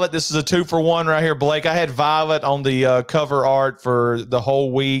Violet. This is a 2-for-1 right here, Blake. I had Violet on the cover art for the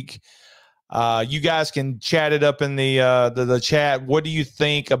whole week. You guys can chat it up in the chat. What do you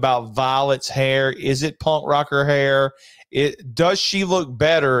think about Violet's hair? Is it punk rocker hair? Does she look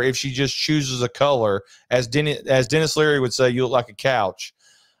better if she just chooses a color? As Dennis Leary would say, you look like a couch.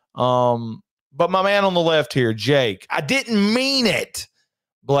 But my man on the left here, Jake, I didn't mean it.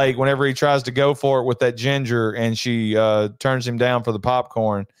 Blake, whenever he tries to go for it with that ginger and she turns him down for the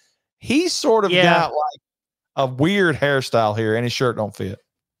popcorn, he's sort of got like a weird hairstyle here and his shirt don't fit.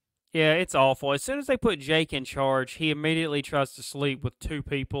 Yeah, it's awful. As soon as they put Jake in charge, he immediately tries to sleep with two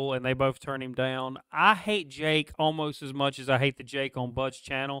people, and they both turn him down. I hate Jake almost as much as I hate the Jake on Bud's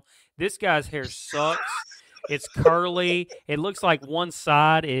channel. This guy's hair sucks. It's curly. It looks like one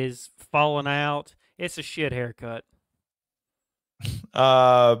side is falling out. It's a shit haircut.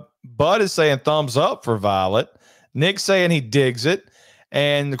 Bud is saying thumbs up for Violet. Nick's saying he digs it.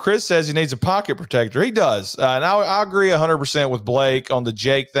 And Chris says he needs a pocket protector. He does. And I agree 100% with Blake on the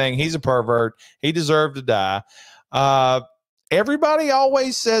Jake thing. He's a pervert. He deserved to die. Everybody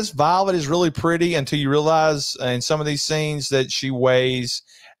always says Violet is really pretty until you realize in some of these scenes that she weighs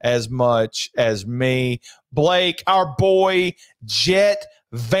as much as me. Blake, our boy, Jet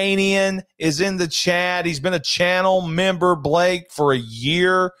Vanian is in the chat. He's been a channel member, Blake, for a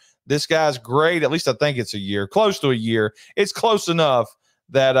year. This guy's great. At least I think it's a year. Close to a year. It's close enough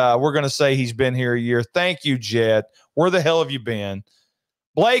that we're going to say he's been here a year. Thank you, Jet. Where the hell have you been?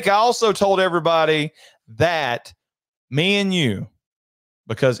 Blake, I also told everybody that me and you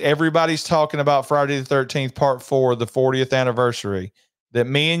because everybody's talking about Friday the 13th, part 4, the 40th anniversary, that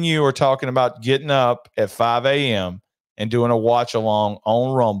me and you are talking about getting up at 5 a.m. and doing a watch along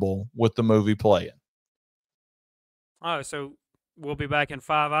on Rumble with the movie playing. Oh, so we'll be back in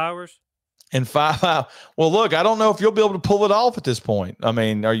 5 hours? In 5 hours. Well, look, I don't know if you'll be able to pull it off at this point. I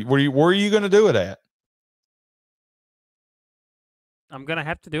mean, where are you going to do it at? I'm going to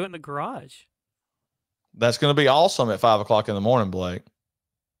have to do it in the garage. That's going to be awesome at 5 o'clock in the morning, Blake.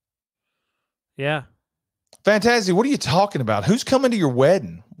 Yeah. Fantasy, what are you talking about? Who's coming to your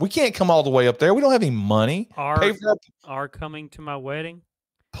wedding? We can't come all the way up there. We don't have any money. Are coming to my wedding?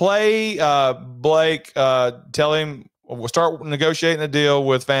 Blake, tell him we'll start negotiating a deal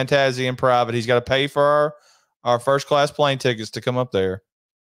with Fantasy in private. He's got to pay for our first class plane tickets to come up there,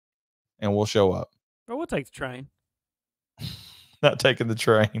 and we'll show up. Or we'll take the train. Not taking the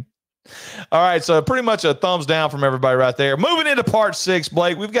train. All right, so pretty much a thumbs down from everybody right there. Moving into part 6,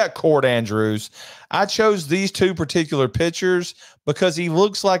 Blake, we've got Cord Andrews. I chose these two particular pictures because he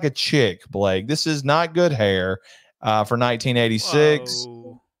looks like a chick, Blake. This is not good hair for 1986.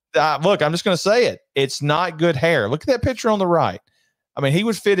 Look, I'm just going to say it. It's not good hair. Look at that picture on the right. I mean, he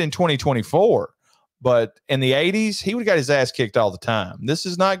would fit in 2024, but in the 80s, he would have got his ass kicked all the time. This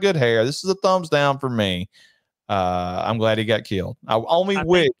is not good hair. This is a thumbs down for me. I'm glad he got killed.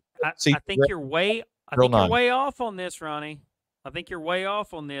 I think you're way off on this, Ronnie. I think you're way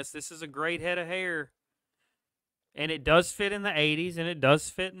off on this. This is a great head of hair. And it does fit in the 80s, and it does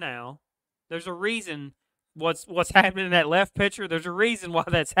fit now. There's a reason what's happening in that left picture. There's a reason why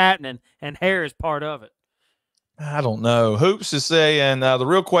that's happening, and hair is part of it. I don't know. Hoops is saying the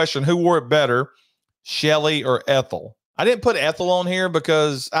real question, who wore it better, Shelly or Ethel? I didn't put Ethel on here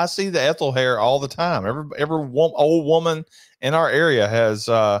because I see the Ethel hair all the time. Every old woman in our area has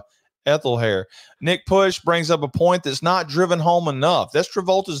Ethel hair. Nick Push brings up a point that's not driven home enough. That's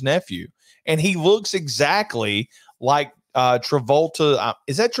Travolta's nephew, and he looks exactly like Travolta.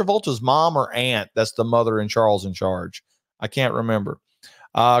 Is that Travolta's mom or aunt? That's the mother in Charles in Charge. I can't remember.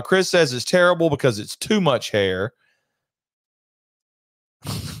 Chris says it's terrible because it's too much hair.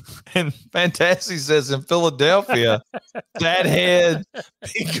 And Fantasy says in Philadelphia, that head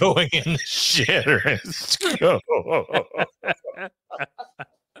be going in the shitter.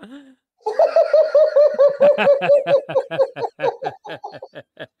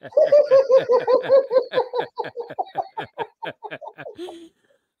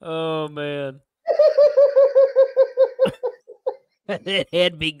 Oh, man. That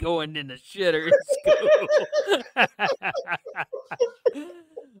head be going in the shitter in school.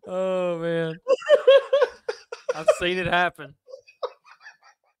 Oh, man. I've seen it happen.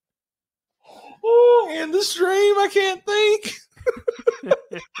 Oh, in the stream, I can't think.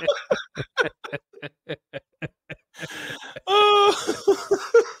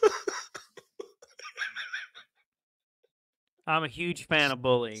 I'm a huge fan of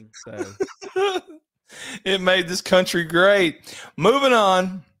bullying, so it made this country great. Moving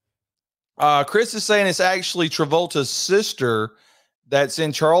on. Chris is saying it's actually Travolta's sister that's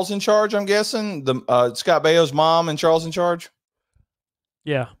in Charles in Charge, I'm guessing. The Scott Baio's mom in Charles in Charge.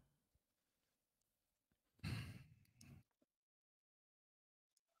 Yeah.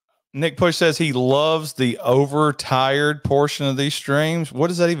 Nick Push says he loves the overtired portion of these streams. What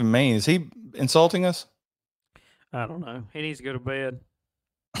does that even mean? Is he insulting us? I don't know. He needs to go to bed.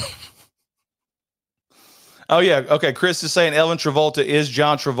 Oh, yeah. Okay. Chris is saying Ellen Travolta is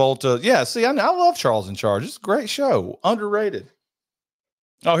John Travolta. Yeah. See, I love Charles in Charge. It's a great show. Underrated.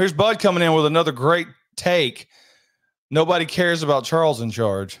 Oh, here's Bud coming in with another great take. Nobody cares about Charles in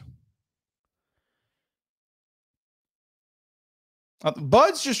Charge.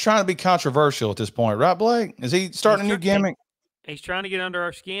 Bud's just trying to be controversial at this point, right, Blake? Is he starting a new gimmick? He's trying to get under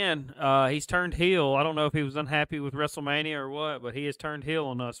our skin. He's turned heel. I don't know if he was unhappy with WrestleMania or what, but he has turned heel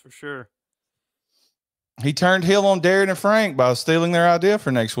on us for sure. He turned heel on Darren and Frank by stealing their idea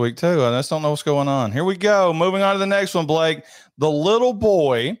for next week, too. I just don't know what's going on. Here we go. Moving on to the next one, Blake. The little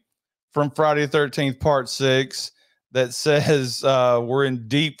boy from Friday the 13th, part 6, that says we're in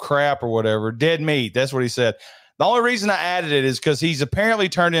deep crap or whatever. Dead meat. That's what he said. The only reason I added it is because he's apparently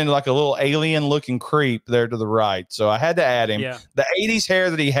turned into like a little alien-looking creep there to the right. So I had to add him. Yeah. The 80s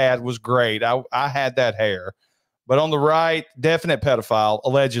hair that he had was great. I had that hair. But on the right, definite pedophile,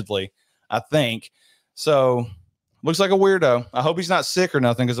 allegedly, I think. So looks like a weirdo. I hope he's not sick or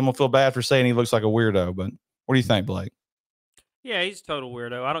nothing because I'm going to feel bad for saying he looks like a weirdo. But what do you think, Blake? Yeah, he's a total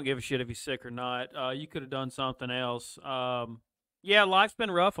weirdo. I don't give a shit if he's sick or not. You could have done something else. Yeah, life's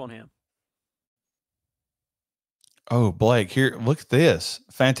been rough on him. Oh, Blake, here, look at this.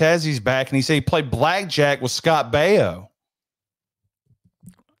 Fantasy's back, and he said he played blackjack with Scott Baio.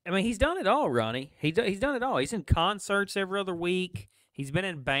 mean, he's done it all, Ronnie. He's done it all. He's in concerts every other week. He's been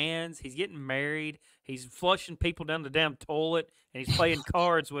in bands. He's getting married. He's flushing people down the damn toilet, and he's playing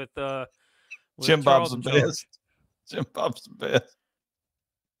cards with Jim Bob's Charles the and George. best. Jim Bob's the best.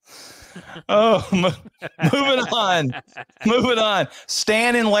 Oh, moving on. Moving on.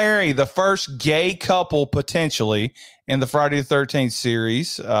 Stan and Larry, the first gay couple potentially in the Friday the 13th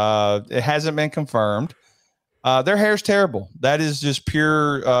series. It hasn't been confirmed. Their hair's terrible. That is just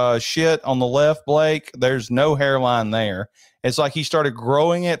pure shit on the left, Blake. There's no hairline there. It's like he started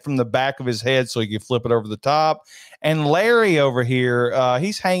growing it from the back of his head so he could flip it over the top. And Larry over here,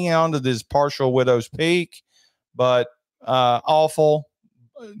 he's hanging on to this partial widow's peak, but awful,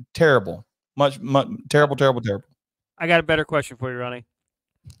 terrible, much terrible. I got a better question for you, Ronnie.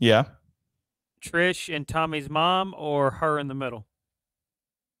 Yeah. Trish and Tommy's mom, or her in the middle?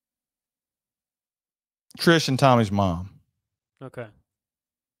 Trish and Tommy's mom. Okay.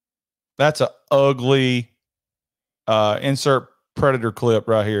 That's a ugly insert predator clip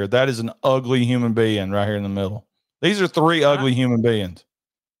right here. That is an ugly human being right here in the middle. These are three ugly human beings.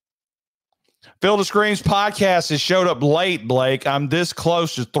 Field of Screams podcast has showed up late, Blake. I'm this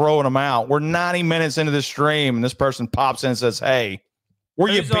close to throwing them out. We're 90 minutes into the stream, and this person pops in and says, "Hey,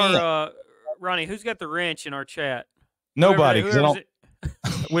 where you been?" Ronnie, who's got the wrench in our chat? Nobody. We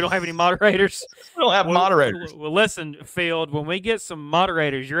don't have any moderators. We don't have moderators. Well, listen, Field, when we get some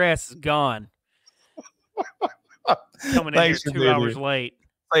moderators, your ass is gone. Coming in here 2 hours late.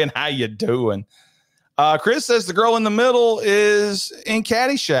 Saying, how you doing? Chris says the girl in the middle is in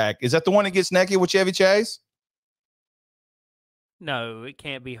Caddyshack. Is that the one that gets naked with Chevy Chase? No, it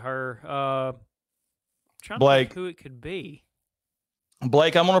can't be her. Trying Blake, to think who it could be.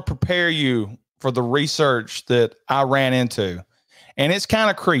 Blake, I'm going to prepare you for the research that I ran into. And it's kind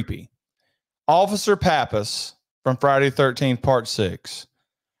of creepy. Officer Pappas from Friday the 13th, Part 6.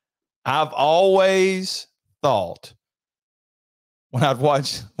 I've always thought when I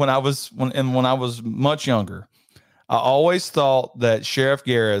was much younger, I always thought that Sheriff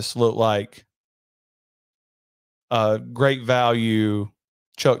Garris looked like great value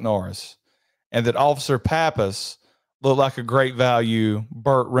Chuck Norris, and that Officer Pappas looked like a great value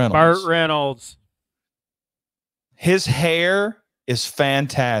Burt Reynolds. His hair is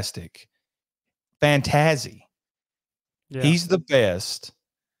fantastic. Fantasy. Yeah. He's the best.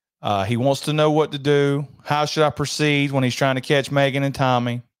 He wants to know what to do. How should I proceed when he's trying to catch Megan and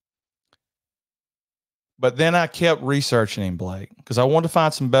Tommy? But then I kept researching him, Blake, because I wanted to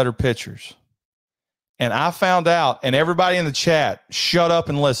find some better pictures. And I found out, and everybody in the chat, shut up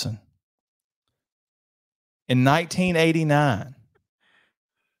and listen. In 1989,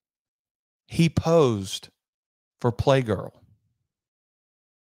 he posed for Playgirl.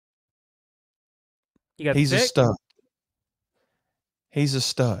 He's a stud. He's a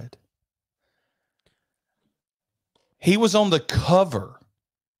stud. He was on the cover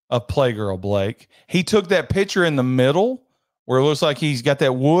of Playgirl, Blake. He took that picture in the middle where it looks like he's got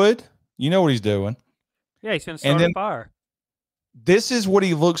that wood. You know what he's doing. Yeah, he's going to start a fire. This is what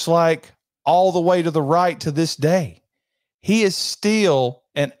he looks like all the way to the right to this day. He is still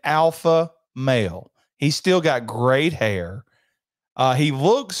an alpha male. He's still got great hair. He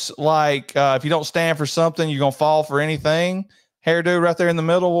looks like if you don't stand for something, you're going to fall for anything. Hairdo right there in the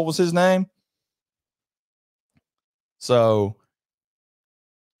middle. What was his name? So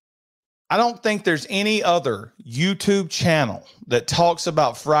I don't think there's any other YouTube channel that talks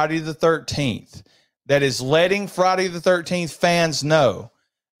about Friday the 13th that is letting Friday the 13th fans know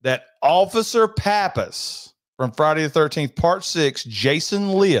that Officer Pappas from Friday the 13th, Part 6,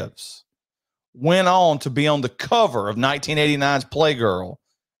 Jason Lives, went on to be on the cover of 1989's Playgirl,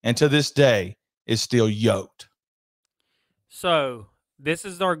 and to this day is still yoked. So this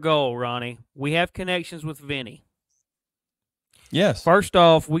is our goal, Ronnie. We have connections with Vinny. Yes. First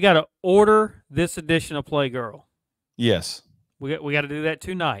off, we got to order this edition of Playgirl. Yes. We got to do that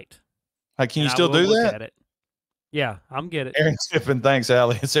tonight. Hey, can you still do that? Yeah, I'm getting it. Aaron Tippin, thanks,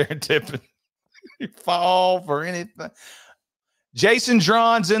 Allie. It's Aaron Tippin. You fall for anything. Jason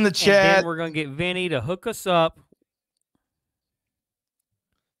Drawn's in the chat. And then we're going to get Vinny to hook us up,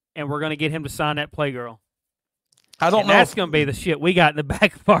 and we're going to get him to sign that Playgirl. I don't know. That's going to be the shit we got in the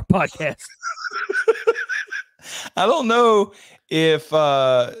back of our podcast. I don't know if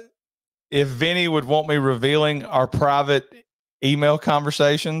Vinny would want me revealing our private email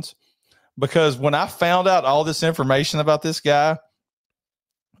conversations, because when I found out all this information about this guy,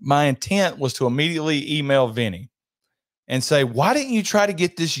 my intent was to immediately email Vinny and say, why didn't you try to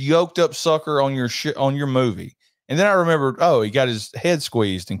get this yoked up sucker on your movie? And then I remembered, oh, he got his head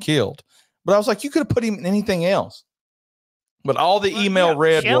squeezed and killed. But I was like, you could have put him in anything else. But all the email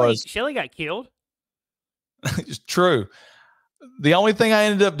read was Shelley got killed. it's true. The only thing I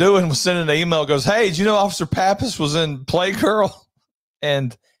ended up doing was sending an email. Goes, hey, did you know Officer Pappas was in Playgirl?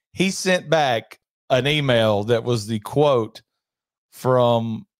 And he sent back an email that was the quote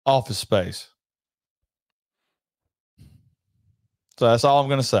from Office Space. So that's all I'm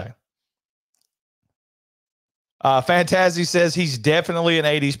going to say. Fantasy says he's definitely an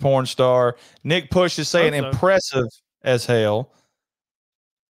 80s porn star. Nick Push is saying Hope so. impressive as hell.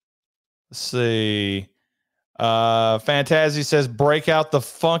 Let's see. Fantasy says break out the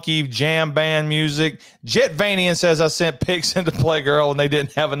funky jam band music. Jet Vanian says I sent pics into Playgirl and they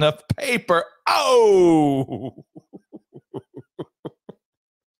didn't have enough paper. Oh.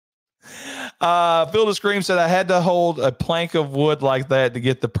 Phil the Scream said I had to hold a plank of wood like that to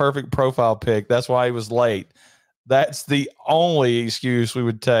get the perfect profile pic. That's why he was late. That's the only excuse we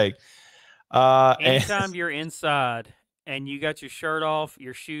would take. Anytime you're inside and you got your shirt off,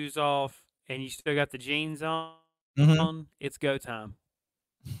 your shoes off, and you still got the jeans on, it's go time.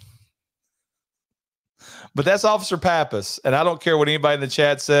 But that's Officer Pappas, and I don't care what anybody in the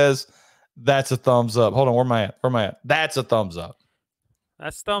chat says. That's a thumbs up. Hold on, where am I at? Where am I at? That's a thumbs up.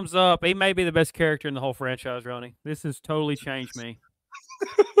 That's thumbs up. He may be the best character in the whole franchise, Ronnie. This has totally changed me.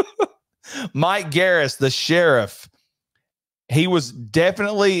 Mike Garris, the sheriff. He was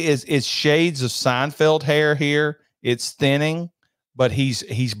definitely is shades of Seinfeld hair here. It's thinning, but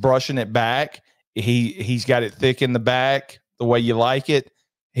he's brushing it back. He's got it thick in the back the way you like it.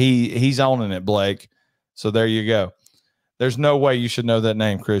 He's owning it, Blake. So there you go. There's no way you should know that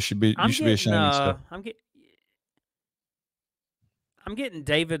name, Chris. You should be ashamed of yourself. I'm getting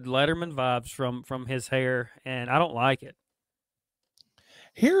David Letterman vibes from his hair, and I don't like it.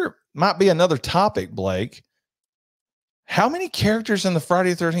 Here might be another topic, Blake. How many characters in the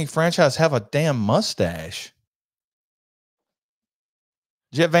Friday the 13th franchise have a damn mustache?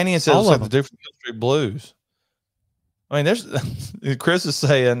 Jet Vanian says it's like the different Street Blues. I mean, there's Chris is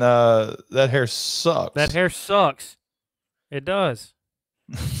saying that hair sucks. That hair sucks. It does.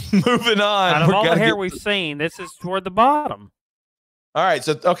 Moving on. Out of all the hair we've seen, this is toward the bottom. All right.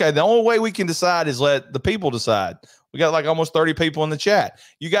 So, okay. The only way we can decide is let the people decide. We got like almost 30 people in the chat.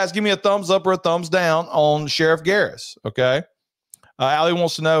 You guys give me a thumbs up or a thumbs down on Sheriff Garris. Okay. Allie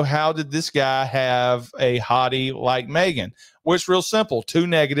wants to know, how did this guy have a hottie like Megan? Well, it's real simple. 2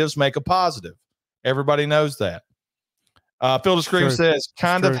 negatives make a positive. Everybody knows that. Phil the Scream says,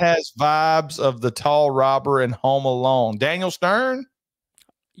 kind of has vibes of the tall robber in Home Alone. Daniel Stern?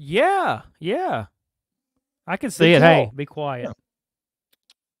 Yeah. I can see it. Hey, be quiet.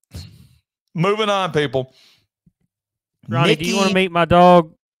 Moving on, people. Ronnie, Nikki, do you want to meet my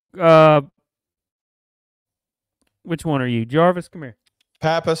dog? Which one are you? Jarvis, come here.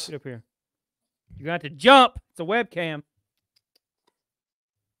 Pappas. Get up here. You got to jump. It's a webcam.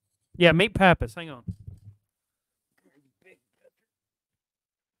 Yeah, meet Pappas. Hang on.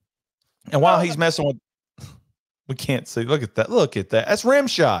 And while he's messing with, we can't see. Look at that. Look at that. That's rim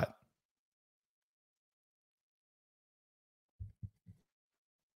shot.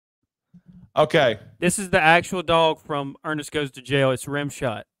 Okay. This is the actual dog from Ernest Goes to Jail. It's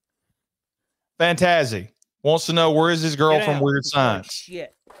Rimshot. Fantasy wants to know, where is his girl Get from out. Weird Science?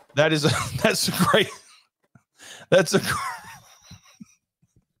 Shit. That's a great. That's a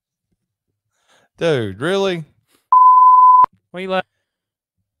dude. Really? What you like?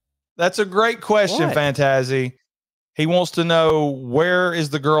 That's a great question, What? Fantasy. He wants to know, where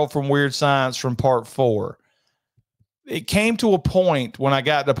is the girl from Weird Science from part 4? It came to a point when I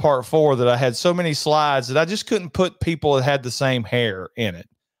got to part 4 that I had so many slides that I just couldn't put people that had the same hair in it.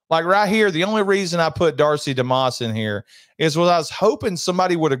 Like right here, the only reason I put Darcy DeMoss in here is I was hoping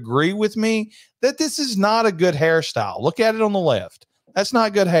somebody would agree with me that this is not a good hairstyle. Look at it on the left. That's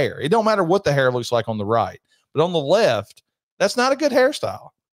not good hair. It don't matter what the hair looks like on the right, but on the left, that's not a good hairstyle.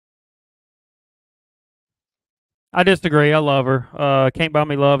 I disagree. I love her. Can't Buy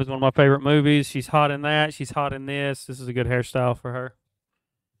Me Love is one of my favorite movies. She's hot in that. She's hot in this. This is a good hairstyle for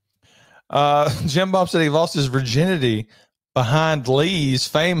her. Jim Bob said he lost his virginity behind Lee's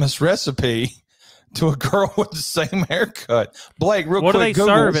famous recipe to a girl with the same haircut. Blake, real What do quick, they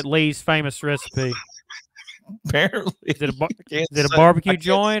Google. serve at Lee's famous recipe? Apparently, Is it a, can't is it a say- I barbecue can't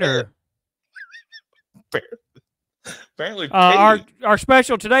joint say or it. Apparently, our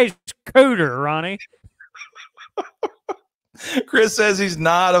special today's cooter, Ronnie? Chris says he's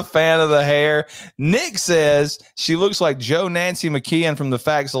not a fan of the hair. Nick says she looks like Joe Nancy McKeon from the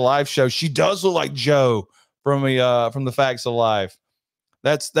Facts of Life show. She does look like Joe from the Facts of Life.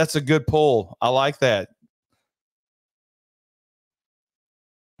 That's a good pull. I like that.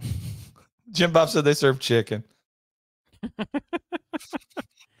 Jim Bob said they serve chicken.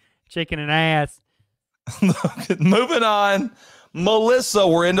 Chicken and ass. Moving on. Melissa,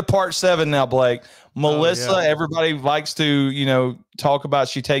 we're into part 7 now, Blake. Melissa, yeah. everybody likes to, talk about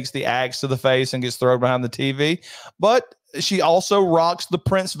she takes the axe to the face and gets thrown behind the TV, but she also rocks the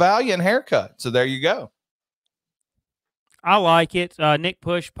Prince Valiant haircut. So there you go. I like it. Nick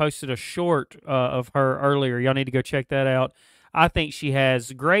Push posted a short of her earlier. Y'all need to go check that out. I think she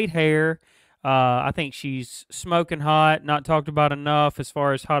has great hair. I think she's smoking hot, not talked about enough as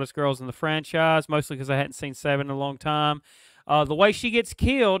far as hottest girls in the franchise, mostly because I hadn't seen Seven in a long time. The way she gets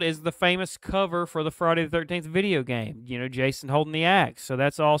killed is the famous cover for the Friday the 13th video game. Jason holding the axe. So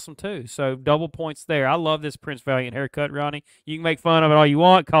that's awesome, too. So double points there. I love this Prince Valiant haircut, Ronnie. You can make fun of it all you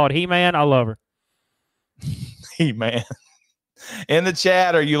want. Call it He-Man. I love her. He-Man. In the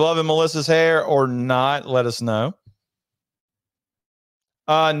chat, are you loving Melissa's hair or not? Let us know.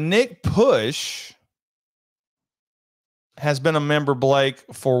 Nick Push has been a member, Blake,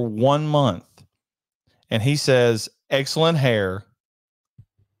 for 1 month. And he says, excellent hair,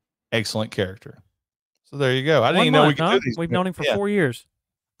 excellent character. So there you go. I didn't even know we could do these. We've known him for 4 years.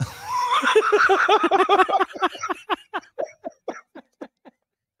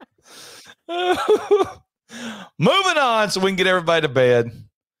 Moving on so we can get everybody to bed.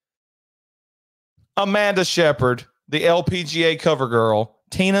 Amanda Shepard, the LPGA cover girl,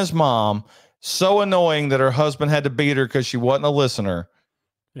 Tina's mom, so annoying that her husband had to beat her because she wasn't a listener.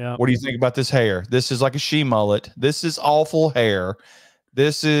 Yeah. What do you think about this hair? This is like a she mullet. This is awful hair.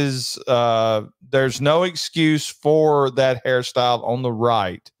 This is there's no excuse for that hairstyle on the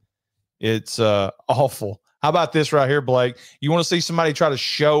right. It's awful. How about this right here, Blake? You want to see somebody try to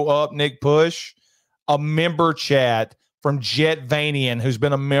show up Nick Push? A member chat from Jet Vanian, who's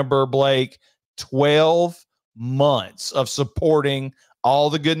been a member, Blake, 12 months of supporting All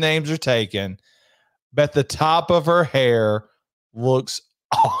the Good Names Are Taken. Bet the top of her hair looks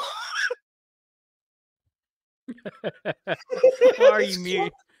Why are you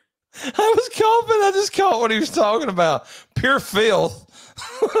mute? I was coughing. I just caught what he was talking about. Pure filth.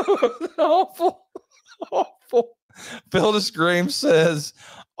 Awful. Awful. Phil to Scream says,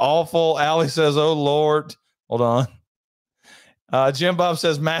 awful. Allie says, oh, Lord. Hold on. Jim Bob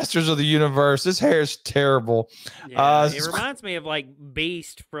says, Masters of the Universe. This hair is terrible. Yeah, it reminds me of like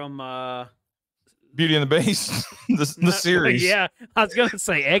Beast from Beauty and the Beast, the series. Yeah, I was gonna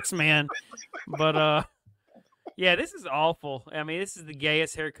say X-Men, but yeah, this is awful. I mean, this is the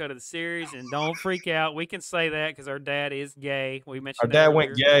gayest haircut of the series, and don't freak out. We can say that because our dad is gay. We mentioned Our dad earlier.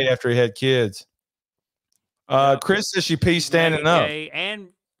 went gay after he had kids. Chris says she pees standing up. Gay, and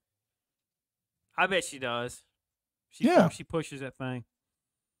I bet she does. She pushes that thing.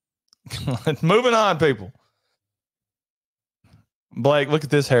 Moving on, people. Blake, look at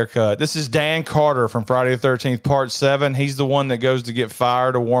this haircut. This is Dan Carter from Friday the 13th, Part 7. He's the one that goes to get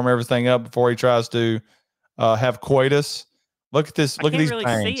fire to warm everything up before he tries to have coitus. Look at this. Look at these I can't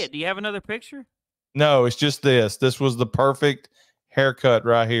bangs. really see it. Do you have another picture? No, it's just this. This was the perfect haircut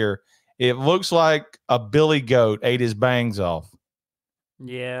right here. It looks like a billy goat ate his bangs off.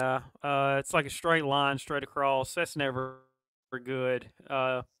 Yeah, it's like a straight line straight across. That's never good.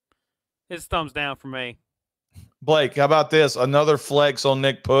 It's thumbs down for me. Blake, how about this? Another flex on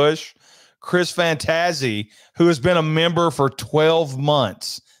Nick Push. Chris Fantazzi, who has been a member for 12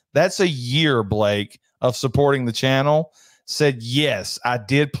 months. That's a year, Blake, of supporting the channel. Said, yes, I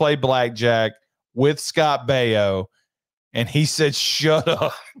did play blackjack with Scott Baio. And he said, shut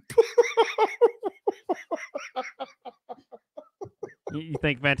up. You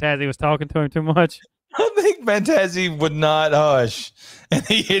think Fantazzi was talking to him too much? I think Fantazzi would not hush. And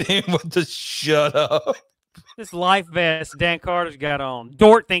he hit him with the shut up. This life vest Dan Carter's got on.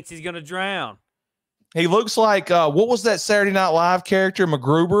 Dort thinks he's going to drown. He looks like, what was that Saturday Night Live character,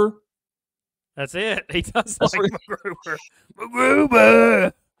 MacGruber? That's it. He does like MacGruber.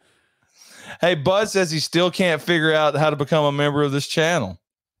 MacGruber! Hey, Bud says he still can't figure out how to become a member of this channel.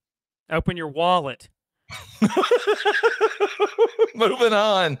 Open your wallet. Moving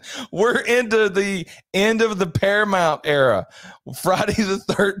on. We're into the end of the Paramount era. Friday the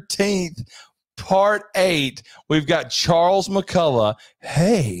 13th, Part 8. We've got Charles McCullough.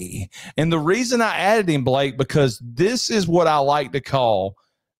 Hey. And the reason I added him, Blake, because this is what I like to call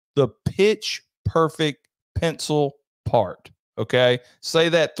the pitch perfect pencil part. Okay? Say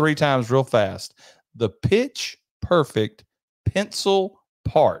that 3 times real fast. The pitch perfect pencil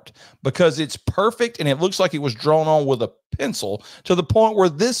part, because it's perfect and it looks like it was drawn on with a pencil to the point where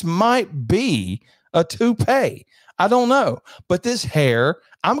this might be a toupee. I don't know. But this hair,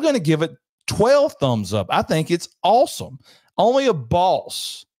 I'm going to give it 12 thumbs up. I think it's awesome. Only a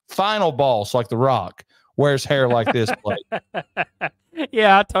boss, final boss like The Rock, wears hair like this, Blake.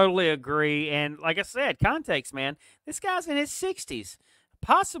 Yeah, I totally agree. And like I said, context, man. This guy's in his 60s,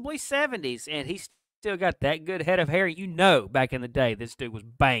 possibly 70s, and he's still got that good head of hair. You know, back in the day, this dude was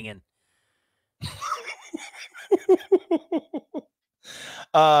banging.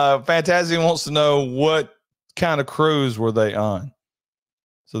 Fantasy wants to know what kind of cruise were they on.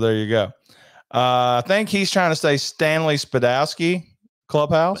 So there you go. I think he's trying to say Stanley Spadowski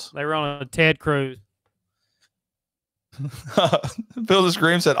Clubhouse. They were on a Ted Cruz. Phil the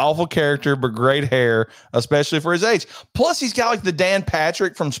Scream said awful character, but great hair, especially for his age. Plus, he's got like the Dan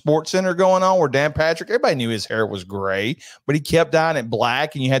Patrick from Sports Center going on, where Dan Patrick, everybody knew his hair was gray, but he kept dyeing it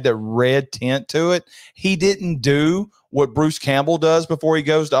black and you had that red tint to it. He didn't do what Bruce Campbell does before he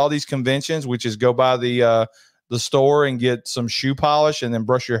goes to all these conventions, which is go by the store and get some shoe polish and then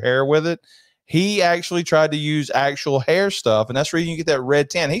brush your hair with it. He actually tried to use actual hair stuff, and that's where you can get that red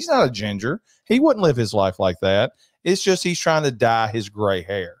tint. He's not a ginger. He wouldn't live his life like that. It's just he's trying to dye his gray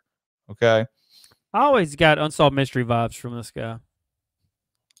hair. Okay. I always got Unsolved Mystery vibes from this guy.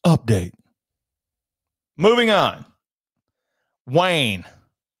 Update. Moving on. Wayne.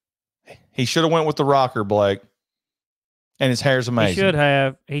 He should have went with the rocker, Blake. And his hair's amazing. He should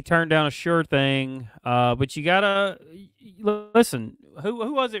have. He turned down a sure thing. But you gotta listen.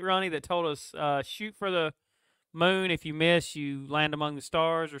 Who was it, Ronnie, that told us shoot for the moon? If you miss, you land among the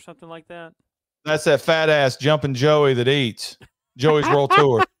stars, or something like that. That's that fat ass jumping Joey that eats. Joey's World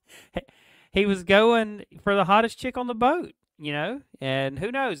Tour. He was going for the hottest chick on the boat, you know? And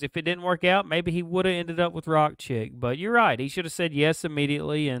who knows, if it didn't work out, maybe he would have ended up with Rock Chick. But you're right. He should have said yes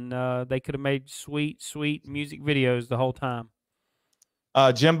immediately, and they could have made sweet, sweet music videos the whole time.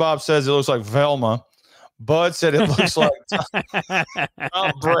 Jim Bob says it looks like Velma. Bud said it looks like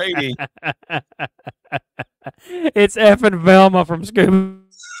Tom Brady. It's effing Velma from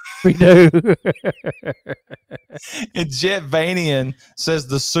Scooby-Doo. And Jet Vanian says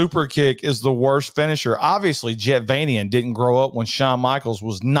the super kick is the worst finisher. Obviously, Jet Vanian didn't grow up when Shawn Michaels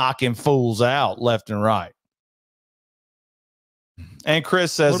was knocking fools out left and right. And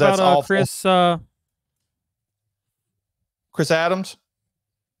Chris says What about, that's awful. Chris Adams?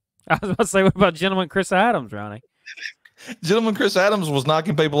 I was about to say, what about Gentleman Chris Adams, Ronnie? Gentleman Chris Adams was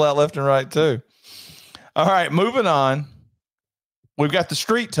knocking people out left and right, too. All right, moving on. We've got the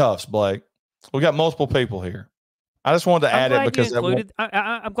street toughs, Blake. We got multiple people here. I just wanted to add it because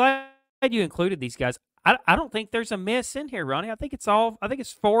I'm glad you included these guys. I don't think there's a miss in here, Ronnie. I think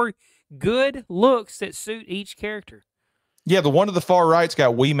it's 4 good looks that suit each character. Yeah, the one to the far right's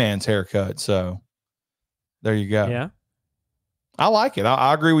got Wee Man's haircut, so there you go. Yeah. I like it.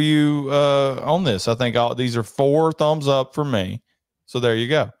 I agree with you on this. I think these are 4 thumbs up for me. So there you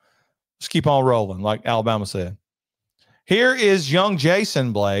go. Just keep on rolling, like Alabama said. Here is young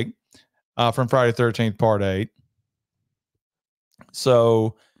Jason Blake from Friday the 13th, Part 8.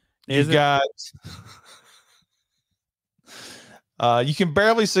 So you've got you can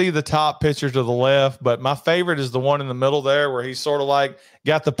barely see the top picture to the left, but my favorite is the one in the middle there where he's sort of like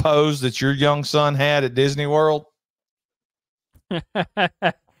got the pose that your young son had at Disney World.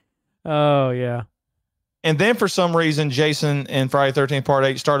 Oh, yeah. And then for some reason, Jason in Friday 13th Part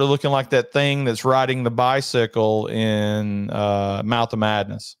 8 started looking like that thing that's riding the bicycle in Mouth of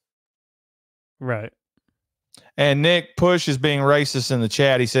Madness. Right. And Nick Push is being racist in the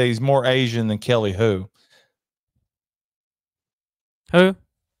chat. He said he's more Asian than Kelly Who. Who?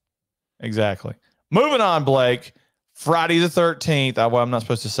 Exactly. Moving on, Blake. Friday the 13th. Well, I'm not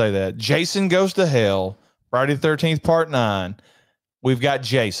supposed to say that. Jason Goes to Hell. Friday the 13th, Part 9. We've got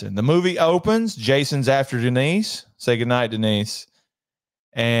Jason. The movie opens. Jason's after Denise. Say goodnight, Denise.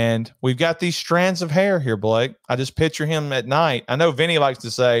 And we've got these strands of hair here, Blake. I just picture him at night. I know Vinny likes to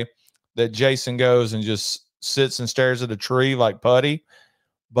say that Jason goes and just sits and stares at a tree like Putty.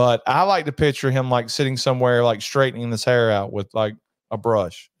 But I like to picture him like sitting somewhere, like straightening this hair out with like a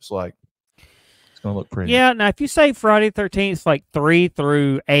brush. It's like, it's going to look pretty. Yeah. Now, if you say Friday the 13th, like 3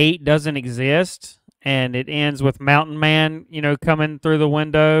 through 8 doesn't exist, and it ends with Mountain Man, you know, coming through the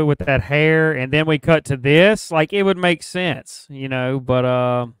window with that hair, and then we cut to this, like, it would make sense, you know, but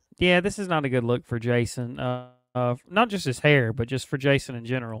yeah, this is not a good look for Jason. Not just his hair, but just for Jason in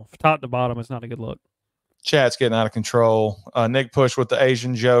general. From top to bottom, it's not a good look. Chat's getting out of control. Nick Push with the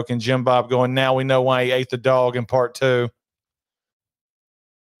Asian joke, and Jim Bob going, now we know why he ate the dog in Part 2.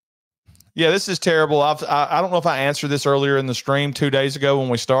 Yeah, this is terrible. I don't know if I answered this earlier in the stream 2 days ago when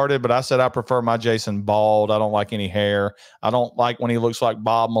we started, but I said I prefer my Jason bald. I don't like any hair. I don't like when he looks like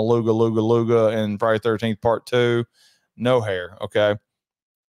Bob Maluga, Luga in Friday 13th, Part 2. No hair, okay?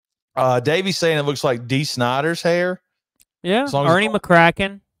 Davey's saying it looks like Dee Snider's hair. Yeah, as long as Ernie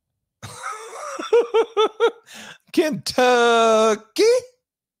McCracken. Kentucky.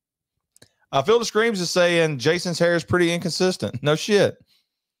 Field of Screams is saying Jason's hair is pretty inconsistent. No shit.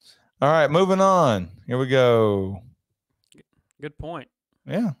 All right, moving on. Here we go. Good point.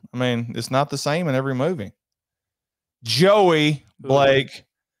 Yeah, I mean, it's not the same in every movie. Joey Blake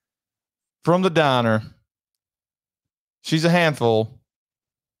from the diner. She's a handful.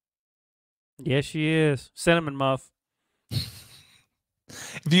 Yes, she is. Cinnamon muff.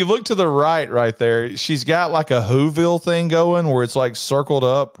 If you look to the right there, she's got like a Whoville thing going where it's like circled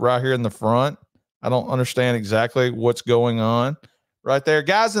up right here in the front. I don't understand exactly what's going on right there.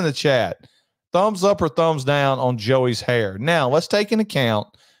 Guys in the chat, thumbs up or thumbs down on Joey's hair. Now, let's take into account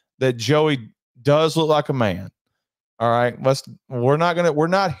that Joey does look like a man. All right. We're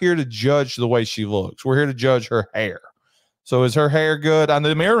not here to judge the way she looks. We're here to judge her hair. So is her hair good? I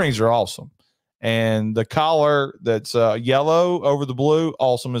know the earrings are awesome. And the collar that's yellow over the blue,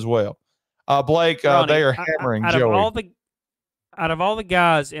 awesome as well. Blake, Ronnie, they are hammering out Joey. Out of all the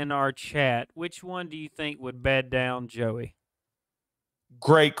guys in our chat, which one do you think would bed down Joey?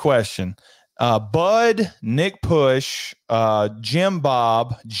 Great question. Bud, Nick Push, Jim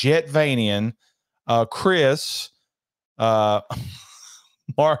Bob, Jet Vanian, Chris, Mark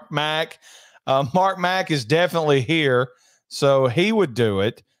Mack. Mark Mack is definitely here, so he would do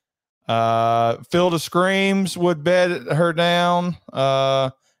it. Field of Screams would bed her down.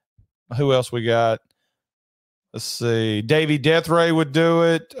 Who else we got? Let's see. Davy Deathray would do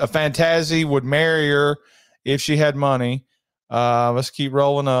it. A Fantasy would marry her if she had money. Let's keep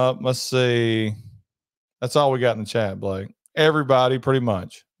rolling up. Let's see. That's all we got in the chat, Blake. Everybody pretty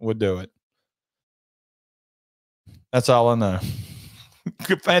much would do it. That's all I know.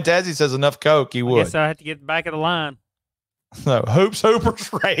 Fantasy says enough Coke, he I would. guess I have to get back of the line. No, Hoops Hooper's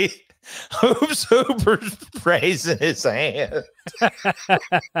Hoops Hooper's raising his hand.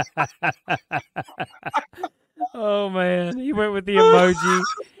 Oh man, he went with the emoji.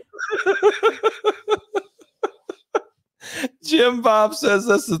 Jim Bob says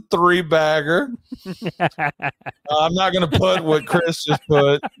that's a 3-bagger. I'm not going to put what Chris just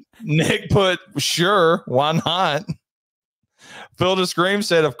put. Nick put, sure, why not? Phil to Scream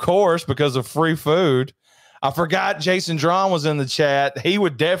said, of course, because of free food. I forgot Jason Drawn was in the chat. He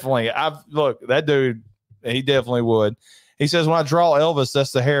would definitely. Look, that dude, he definitely would. He says, when I draw Elvis,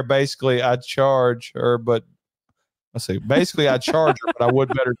 that's the hair. Basically, I charge her, but let's see. Basically, I charge her, but I would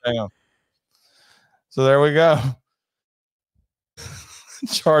bet her down. So there we go.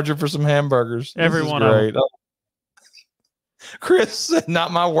 Charge her for some hamburgers. Every This is one of great. Chris said,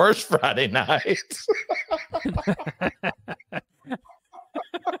 not my worst Friday night.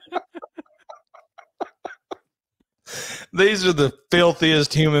 These are the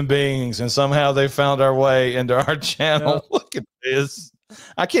filthiest human beings, and somehow they found our way into our channel. Yep. Look at this.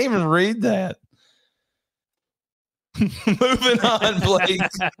 I can't even read that. Moving on, Blake.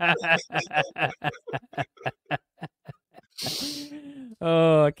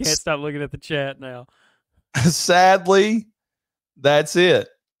 Oh, I can't stop looking at the chat now. Sadly, that's it.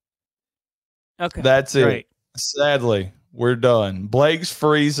 Okay. That's great. it. Sadly, we're done. Blake's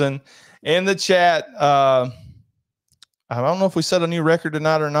freezing. In the chat, I don't know if we set a new record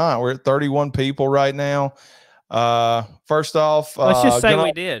tonight or not. We're at 31 people right now. First off, Let's just say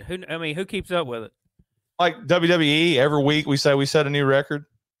we did. Who keeps up with it? Like WWE, every week we say we set a new record.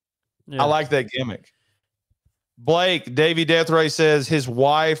 Yeah. I like that gimmick. Blake, Davey Deathray says his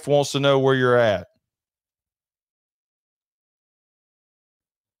wife wants to know where you're at.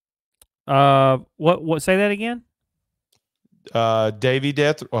 What? Say that again. Davey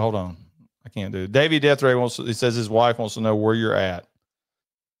Death. Well, hold on. I can't do it. Davey Deathray he says his wife wants to know where you're at.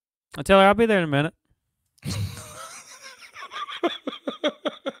 I'll tell her I'll be there in a minute.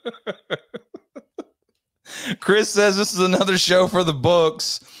 Chris says this is another show for the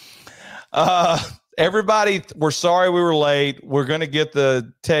books. Everybody, we're sorry we were late. We're going to get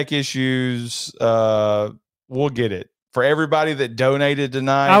the tech issues. We'll get it. For everybody that donated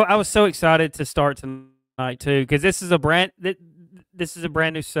tonight. I was so excited to start tonight too, because this is a brand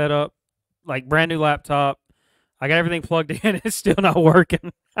new setup, like brand new laptop. I got everything plugged in. It's still not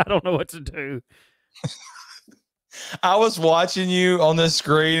working. I don't know what to do. I was watching you on this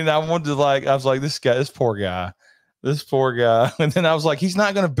screen, and I was like, this poor guy. And then I was like, he's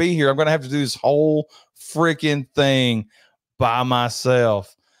not going to be here. I'm going to have to do this whole freaking thing by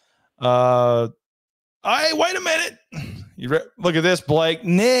myself. Hey, wait a minute. Look at this, Blake.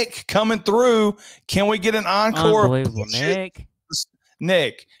 Nick coming through. Can we get an encore? Unbelievable, Nick.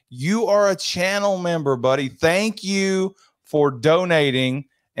 Nick, you are a channel member, buddy. Thank you for donating.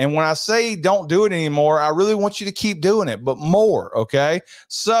 And when I say don't do it anymore, I really want you to keep doing it, but more, okay?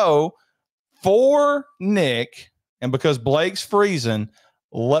 So for Nick, and because Blake's freezing,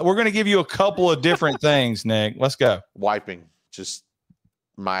 we're going to give you a couple of different things, Nick. Let's go. Wiping just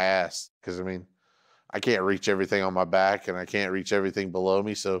my ass. Because, I mean, I can't reach everything on my back and I can't reach everything below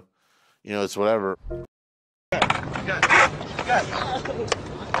me. So, you know, it's whatever. Good.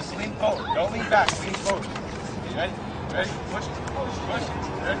 Just lean forward. Don't lean back. Lean forward. Ready? Ready? Push. Push. Ready?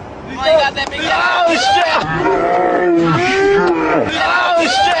 Oh, you got that big guy.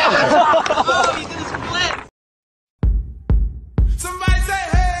 Oh, he's in the split. Somebody say,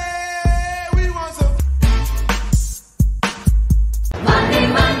 hey, we want some. Money,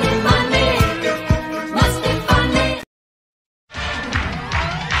 money, money. Must be funny.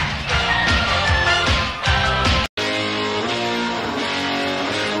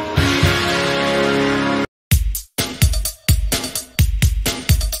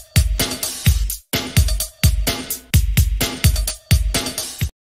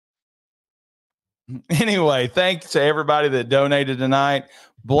 Anyway, thanks to everybody that donated tonight.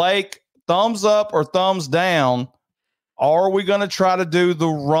 Blake, thumbs up or thumbs down? Are we going to try to do the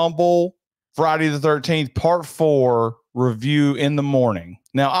Rumble Friday the 13th Part 4 review in the morning?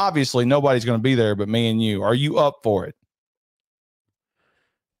 Now, obviously, nobody's going to be there but me and you. Are you up for it?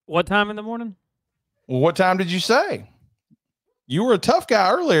 What time in the morning? Well, what time did you say? You were a tough guy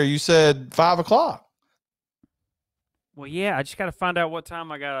earlier. You said 5 o'clock. Well, yeah, I just got to find out what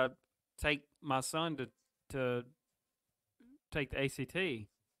time I got to take my son to take the ACT.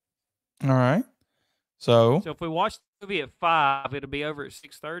 All right. So So if we watch the movie at 5, it'll be over at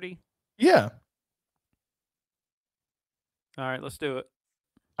 6:30. yeah. All right, let's do it.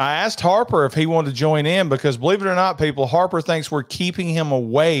 I asked Harper if he wanted to join in because, believe it or not, people, Harper thinks we're keeping him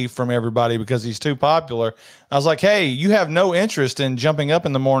away from everybody because he's too popular. I was like, hey, you have no interest in jumping up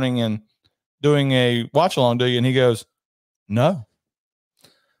in the morning and doing a watch along, do you? And he goes, no,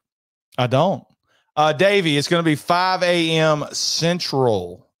 I don't. Davey, it's going to be 5 a.m.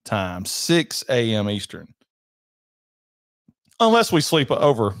 Central Time, 6 a.m. Eastern. Unless we sleep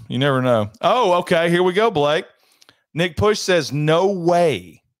over. You never know. Oh, okay. Here we go, Blake. Nick Push says, no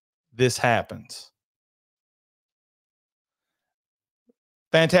way this happens.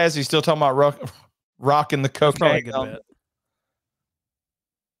 Fantastic. Still talking about rocking the That's probably a cocaine. good bet.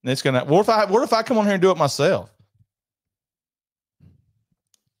 It's gonna. What if I come on here and do it myself?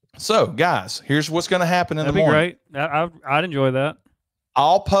 So, guys, here's what's going to happen in That'd the be morning. great. I'd enjoy that.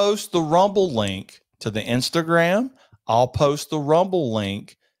 I'll post the Rumble link to the Instagram. I'll post the Rumble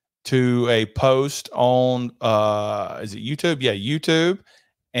link to a post on is it YouTube? Yeah, YouTube.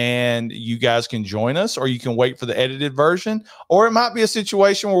 And you guys can join us, or you can wait for the edited version, or it might be a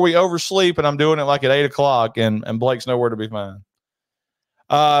situation where we oversleep and I'm doing it like at 8 o'clock and Blake's nowhere to be found.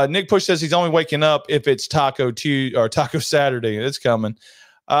 Nick Push says he's only waking up if it's Taco Tuesday or Taco Saturday. It's coming.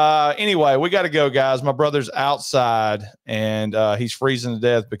 Anyway, we got to go, guys. My brother's outside and he's freezing to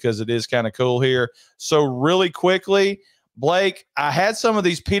death because it is kind of cool here. So really quickly, Blake, I had some of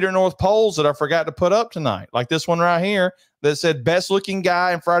these Peter North polls that I forgot to put up tonight, like this one right here that said best looking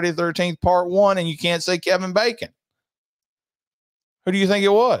guy in Friday the 13th Part 1, and you can't say Kevin Bacon. Who do you think it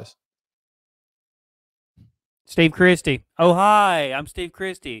was? Steve Christie. Oh, hi. I'm Steve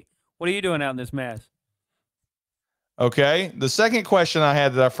Christie. What are you doing out in this mess? Okay. The second question I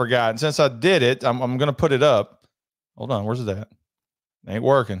had that I forgot, and since I did it, I'm going to put it up. Hold on. Where's it at? Ain't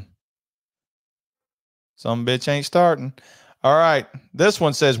working. Some bitch ain't starting. All right. This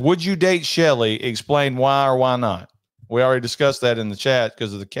one says, would you date Shelly? Explain why or why not. We already discussed that in the chat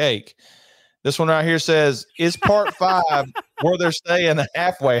because of the cake. This one right here says, is Part 5 where they're staying a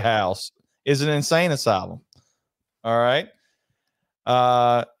halfway house? Is an insane asylum? All right.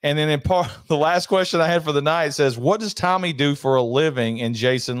 And then the last question I had for the night says, what does Tommy do for a living and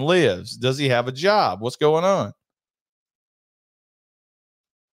Jason lives? Does he have a job? What's going on?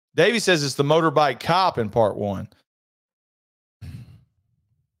 Davey says it's the motorbike cop in Part 1.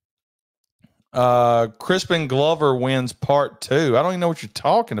 Crispin Glover wins Part 2. I don't even know what you're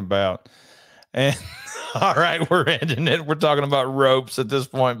talking about. And all right, we're ending it. We're talking about ropes at this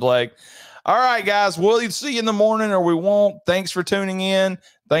point, Blake. All right, guys, we'll either see you in the morning or we won't. Thanks for tuning in.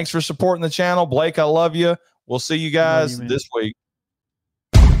 Thanks for supporting the channel. Blake, I love you. We'll see you guys man. this week.